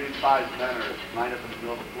if 3, 5 men are lined up in the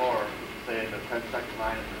middle of the floor, say in the 10-second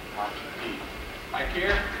line at the top of the key? Like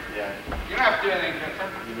here? Yeah. You don't have to do anything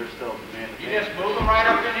different. I mean, they're still man to You man. just move them right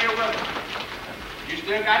up in here with them. You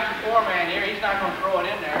still got your 4-man here. He's not going to throw it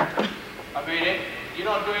in there. I mean, you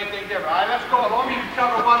don't do anything different. All right, let's go. Let me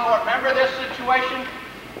cover one more. Remember this situation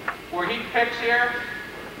where he picks here?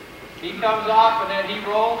 He comes off and then he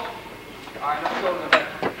rolls. All right, let's go to the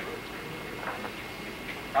next one.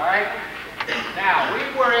 All right. Now, we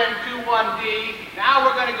were in 2-1-D. Now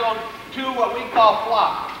we're going to go to what we call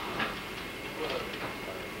flop.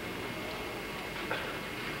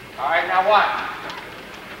 All right, now watch.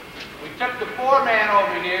 We took the 4-man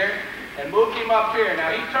over here and moved him up here. Now,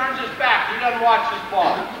 he turns his back. He doesn't watch this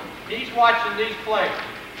ball. He's watching these plays.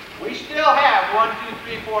 We still have 1,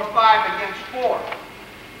 2, 3, 4, 5 against 4.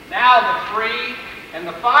 Now the 3 and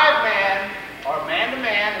the 5-man are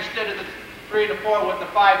man-to-man instead of the 3 to 4 with the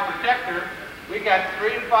 5 protector. We got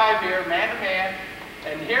 3 and 5 here, man-to-man.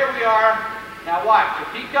 And here we are. Now watch.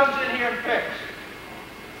 If he comes in here and picks.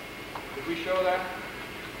 Did we show that?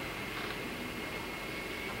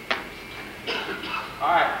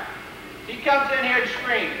 All right. He comes in here and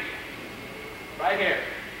screens. Right here.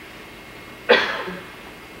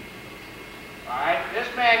 All right. This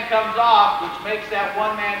man comes off, which makes that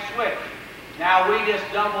 1-man switch. Now we just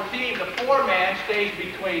double team. The 4-man stays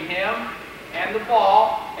between him and the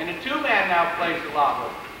ball, and the 2-man now plays the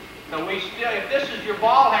lob. So we still, if this is your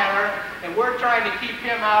ball handler, and we're trying to keep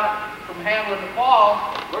him out from handling the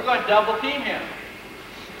ball, we're going to double team him.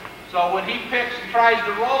 So when he picks and tries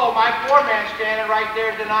to roll, my 4-man's standing right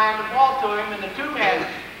there denying the ball to him, and the 2-man,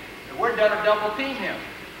 we're going to double team him.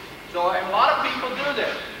 So and a lot of people do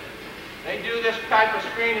this. They do this type of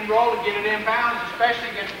screen and roll to get it inbounds,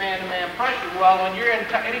 especially against man-to-man pressure. Well, when you're in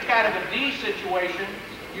any kind of a D situation,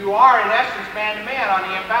 you are in essence man-to-man on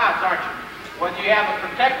the inbounds, aren't you? Whether you have a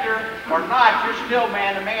protector or not, you're still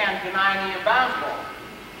man-to-man denying the inbounds ball.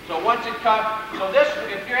 So once it comes, so this,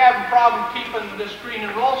 if you're having a problem keeping the screen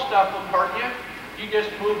and roll stuff from hurting you, you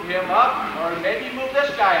just move him up, or maybe you move this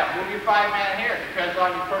guy up, move your 5-man here, depends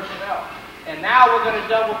on your personnel. And now we're going to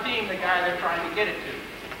double team the guy they're trying to get it to.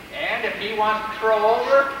 And if he wants to throw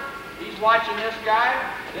over, he's watching this guy.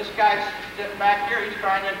 This guy's sitting back here, he's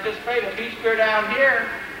trying to anticipate. If he's clear down here,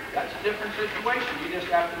 that's a different situation. You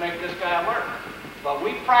just have to make this guy alert. But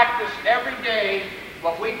we practice every day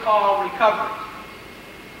what we call recovery,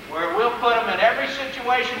 where we'll put them in every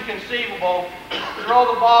situation conceivable,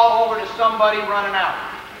 throw the ball over to somebody running out.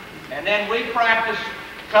 And then we practice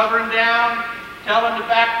covering down, telling the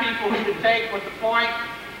back people who to take with the point,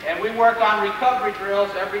 and we work on recovery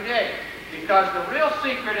drills every day. Because the real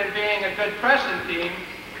secret in being a good pressing team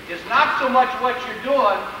is not so much what you're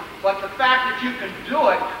doing, but the fact that you can do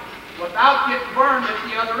it without getting burned at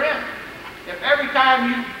the other end. If every time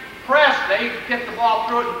you press, they get the ball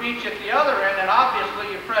through it and beat you at the other end, and obviously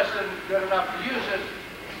your press isn't good enough to use it.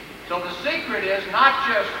 So the secret is not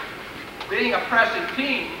just being a pressing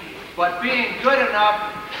team, but being good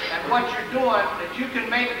enough at what you're doing that you can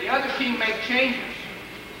make the other team make changes.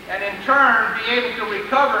 And in turn, be able to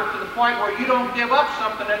recover to the point where you don't give up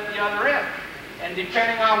something at the other end. And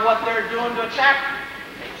depending on what they're doing to attack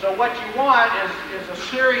you. So what you want is a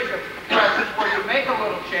series of presses where you make a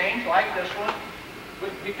little change, like this one.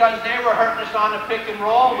 Because they were hurting us on the pick and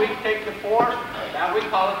roll, we take the force, now we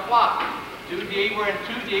call it flop. 2D, we're in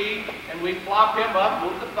 2D, and we flop him up,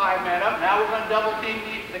 move the 5-man up. Now we're going to double team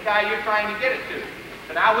the guy you're trying to get it to.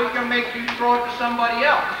 So now we can make you throw it to somebody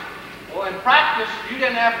else. Well, in practice, you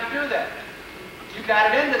didn't have to do that. You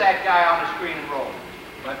got it into that guy on the screen and roll.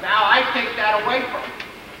 But now I take that away from him.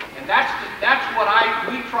 And that's what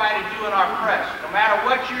we try to do in our press. No matter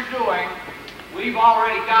what you're doing, we've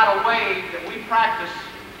already got a way that we practice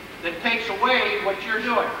that takes away what you're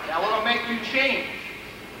doing. Now we're going to make you change.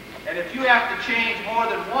 And if you have to change more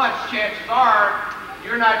than once, chances are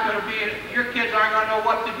your kids aren't going to know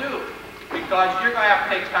what to do. Because you're going to have to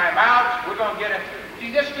take timeouts. We're going to get it.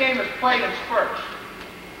 See, this game is played in spurts.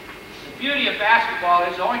 beauty of basketball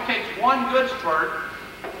is it only takes one good spurt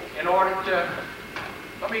in order to,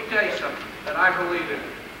 let me tell you something that I believe in.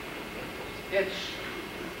 It's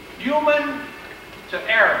human to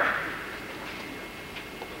error.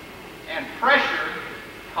 And pressure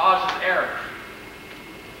causes errors.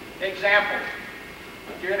 Example,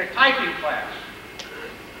 if you're in a typing class,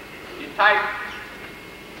 you type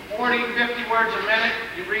 40, 50 words a minute,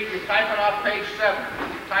 you're typing off page 7.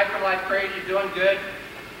 You're typing like crazy, you're doing good.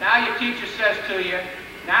 Now your teacher says to you,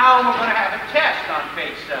 now we're going to have a test on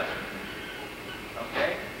page 7.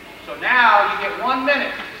 Okay? So now you get 1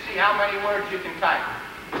 minute to see how many words you can type.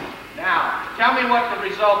 Now, tell me what the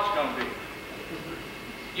result's going to be.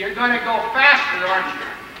 You're going to go faster, aren't you?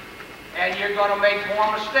 And you're going to make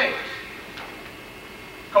more mistakes.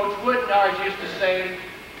 Coach Wooden always used to say,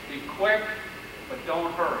 be quick, but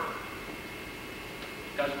don't hurry.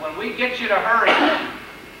 Because when we get you to hurry,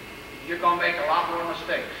 you're going to make a lot more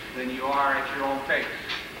mistakes than you are at your own pace.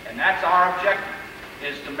 And that's our objective,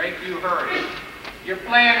 is to make you hurry. You're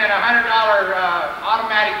playing in a $100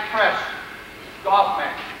 automatic press golf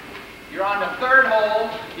match. You're on the 3rd hole,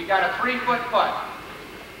 you got a 3-foot putt.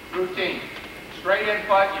 Routine. Straight in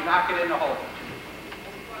putt, you knock it in the hole.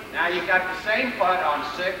 Now you got the same putt on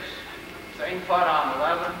 6, same putt on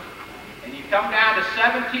 11, and you come down to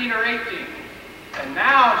 17 or 18. And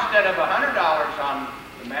now instead of $100 on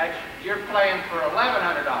the match, you're playing for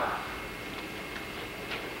 $1,100.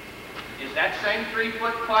 Is that same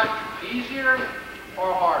 3-foot putt easier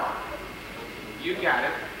or harder? You got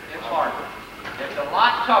it. It's harder. It's a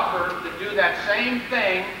lot tougher to do that same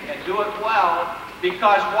thing and do it well.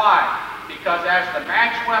 Because why? Because as the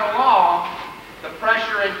match went along, the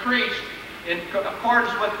pressure increased in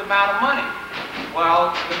accordance with the amount of money.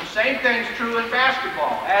 Well, the same thing's true in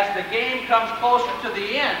basketball. As the game comes closer to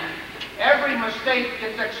the end, every mistake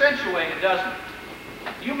gets accentuated, doesn't it?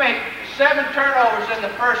 You make 7 turnovers in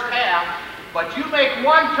the first half, but you make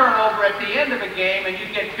 1 turnover at the end of the game and you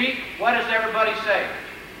get beat. What does everybody say?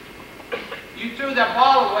 You threw that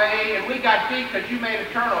ball away and we got beat because you made a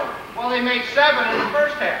turnover. Well, they made 7 in the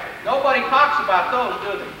first half. Nobody talks about those,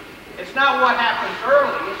 do they? It's not what happens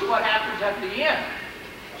early, it's what happens at the end.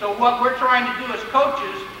 So what we're trying to do as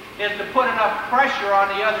coaches is to put enough pressure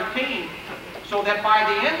on the other team so that by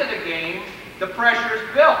the end of the game, the pressure is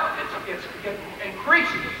built. It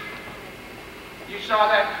increases. You saw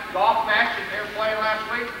that golf match that they were playing last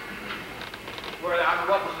week? Where,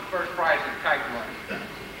 what was the first prize that Kite won?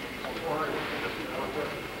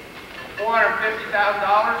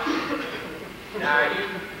 $450,000. Now, you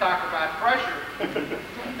talk about pressure.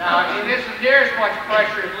 Now, it isn't near as much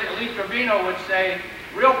pressure as Lee Trevino would say.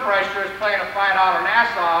 Real pressure is playing a $5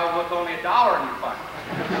 Nassau with only $1 in your pocket.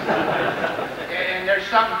 And there's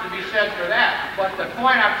something to be said for that. But the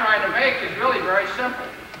point I'm trying to make is really very simple.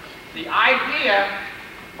 The idea,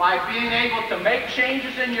 by being able to make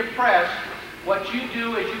changes in your press, what you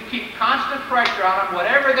do is you keep constant pressure on them.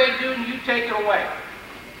 Whatever they do, you take it away.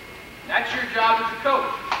 That's your job as a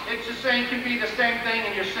coach. It's the same, can be the same thing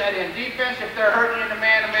in your set-in defense. If they're hurting you in a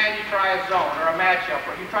man-to-man, you try a zone or a matchup,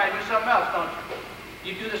 or you try to do something else, don't you?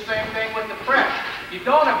 You do the same thing with the press. You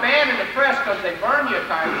don't abandon the press because they burn you a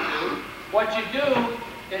time or two. What you do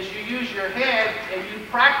is you use your head and you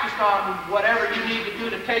practice on whatever you need to do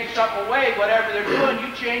to take something away, whatever they're doing, you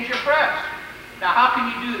change your press. Now, how can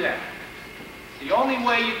you do that? The only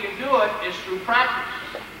way you can do it is through practice.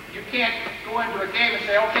 You can't go into a game and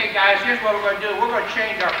say, okay, guys, here's what we're going to do. We're going to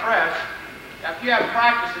change our press. Now, if you haven't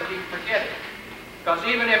practiced it, you can forget it. Because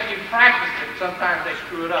even if you practice it, sometimes they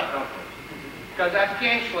screw it up, don't they? Because that's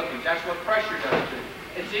game slippage. That's what pressure does to you.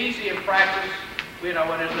 It's easy in practice, you know,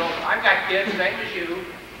 when there's no... I've got kids, same as you,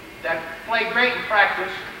 that play great in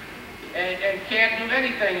practice and can't do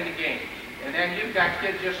anything in the game. And then you've got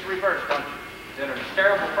kids just reverse, don't you? That are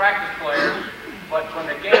terrible practice players, but when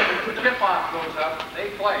the game, the tip-off goes up, they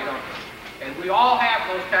play, don't they? And we all have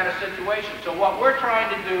those kind of situations. So what we're trying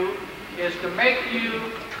to do is to make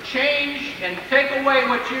you change and take away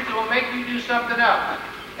what you're doing, make you do something else.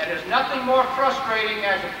 And there's nothing more frustrating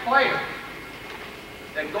as a player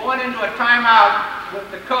than going into a timeout with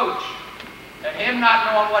the coach and him not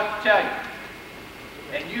knowing what to tell you.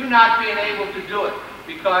 And you not being able to do it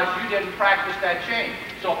because you didn't practice that change.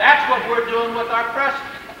 So that's what we're doing with our presses.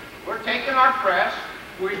 We're taking our press,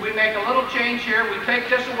 we make a little change here, we take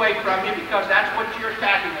this away from you because that's what you're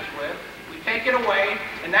attacking us with. We take it away,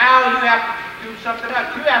 and now you have to do something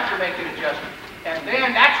else. You have to make an adjustment. And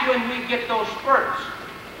then that's when we get those spurts.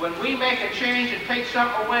 When we make a change and take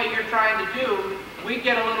something away you're trying to do, we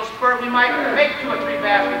get a little spurt. We might make 2 or 3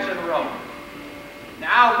 baskets in a row.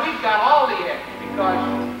 Now we've got all the edge because,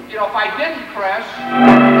 you know, if I didn't press,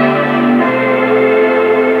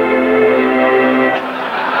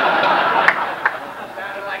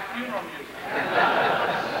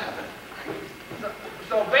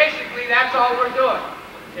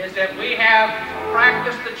 is that we have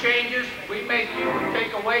practiced the changes. We make you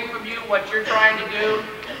take away from you what you're trying to do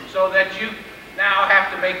so that you now have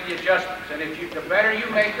to make the adjustments. And if you, the better you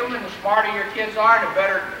make them and the smarter your kids are, the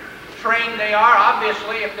better trained they are.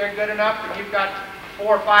 Obviously, if they're good enough and you've got 4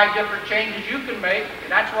 or 5 different changes you can make, and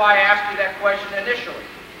that's why I asked you that question initially.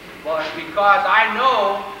 Well, it's because I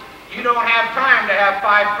know you don't have time to have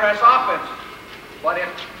 5 press offenses. But if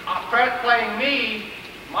playing me,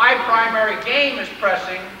 my primary game is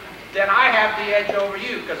pressing, then I have the edge over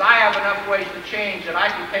you because I have enough ways to change that I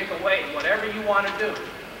can take away whatever you want to do.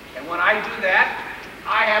 And when I do that,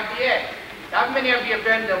 I have the edge. How many of you have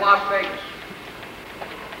been to Las Vegas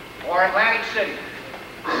or Atlantic City?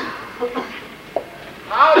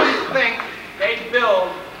 How do you think they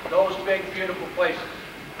build those big, beautiful places?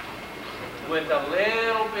 With a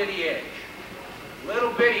little bitty edge.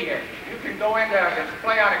 Little bitty edge. You can go into and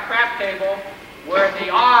play on a crap table where the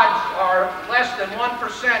odds are less than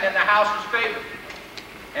 1% in the house's favor.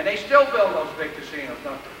 And they still build those big casinos,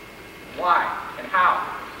 don't they? Why and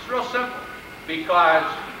how? It's real simple. Because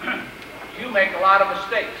you make a lot of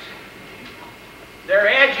mistakes. Their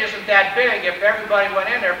edge isn't that big if everybody went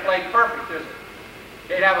in there and played perfect, is it?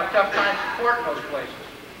 They'd have a tough time supporting those places.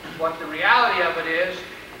 But the reality of it is,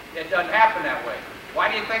 it doesn't happen that way. Why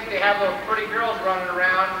do you think they have those pretty girls running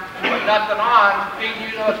around with nothing on, feeding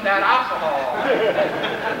you that alcohol?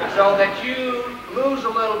 So that you lose a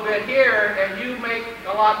little bit here and you make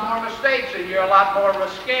a lot more mistakes and you're a lot more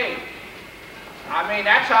risque. I mean,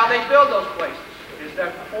 that's how they build those places, is to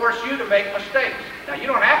force you to make mistakes. Now, you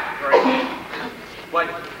don't have to break, but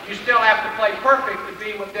you still have to play perfect to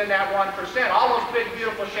be within that 1%. All those big,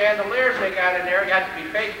 beautiful chandeliers they got in there got to be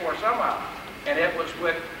paid for somehow. And it was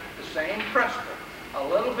with the same principle. A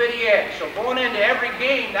little bitty edge. So going into every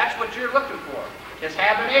game, that's what you're looking for. Is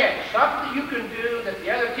have an edge. Something you can do that the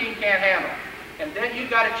other team can't handle. And then you've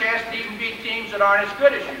got a chance to even beat teams that aren't as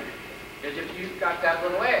good as you. Is if you've got that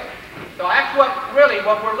little edge. So that's what really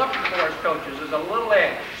what we're looking for as coaches, is a little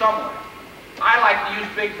edge somewhere. I like to use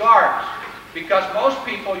big guards because most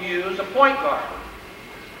people use a point guard.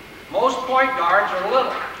 Most point guards are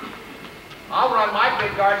little. I'll run my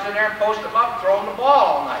big guards in there and post them up, throw them the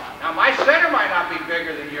ball all night. Now, my center might not be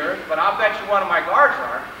bigger than yours, but I'll bet you one of my guards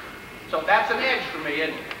are. So that's an edge for me,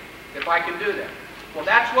 isn't it? If I can do that. Well,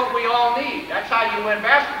 that's what we all need. That's how you win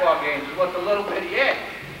basketball games, is with a little bitty edge.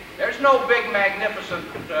 There's no big, magnificent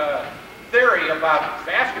theory about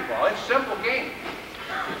basketball. It's a simple game.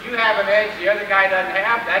 If you have an edge the other guy doesn't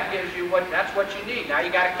have, that gives you that's what you need. Now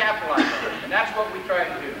you got to capitalize on it. And that's what we try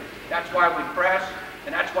to do. That's why we press.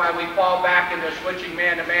 And that's why we fall back into switching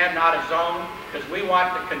man-to-man, not a zone, because we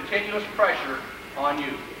want the continuous pressure on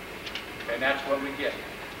you. And that's what we get.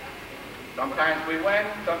 Sometimes we win,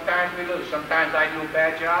 sometimes we lose. Sometimes I do a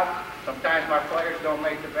bad job. Sometimes my players don't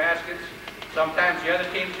make the baskets. Sometimes the other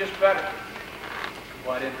team's just better.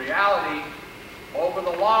 But in reality, over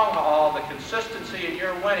the long haul, the consistency in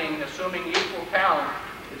your winning, assuming equal talent,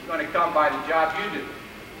 is going to come by the job you do.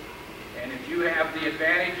 And if you have the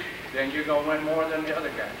advantage, then you're going to win more than the other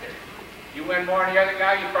guy did. You win more than the other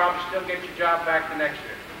guy, you probably still get your job back the next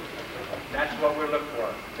year. That's what we're looking for,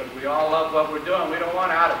 because we all love what we're doing. We don't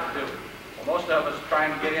want out of it, do we? Well, most of us are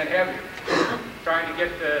trying to get in heavier, trying to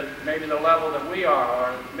get to maybe the level that we are,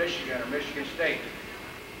 or Michigan or Michigan State.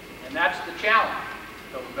 And that's the challenge.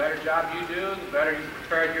 So the better job you do, the better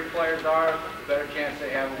prepared your players are, the better chance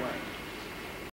they have of winning.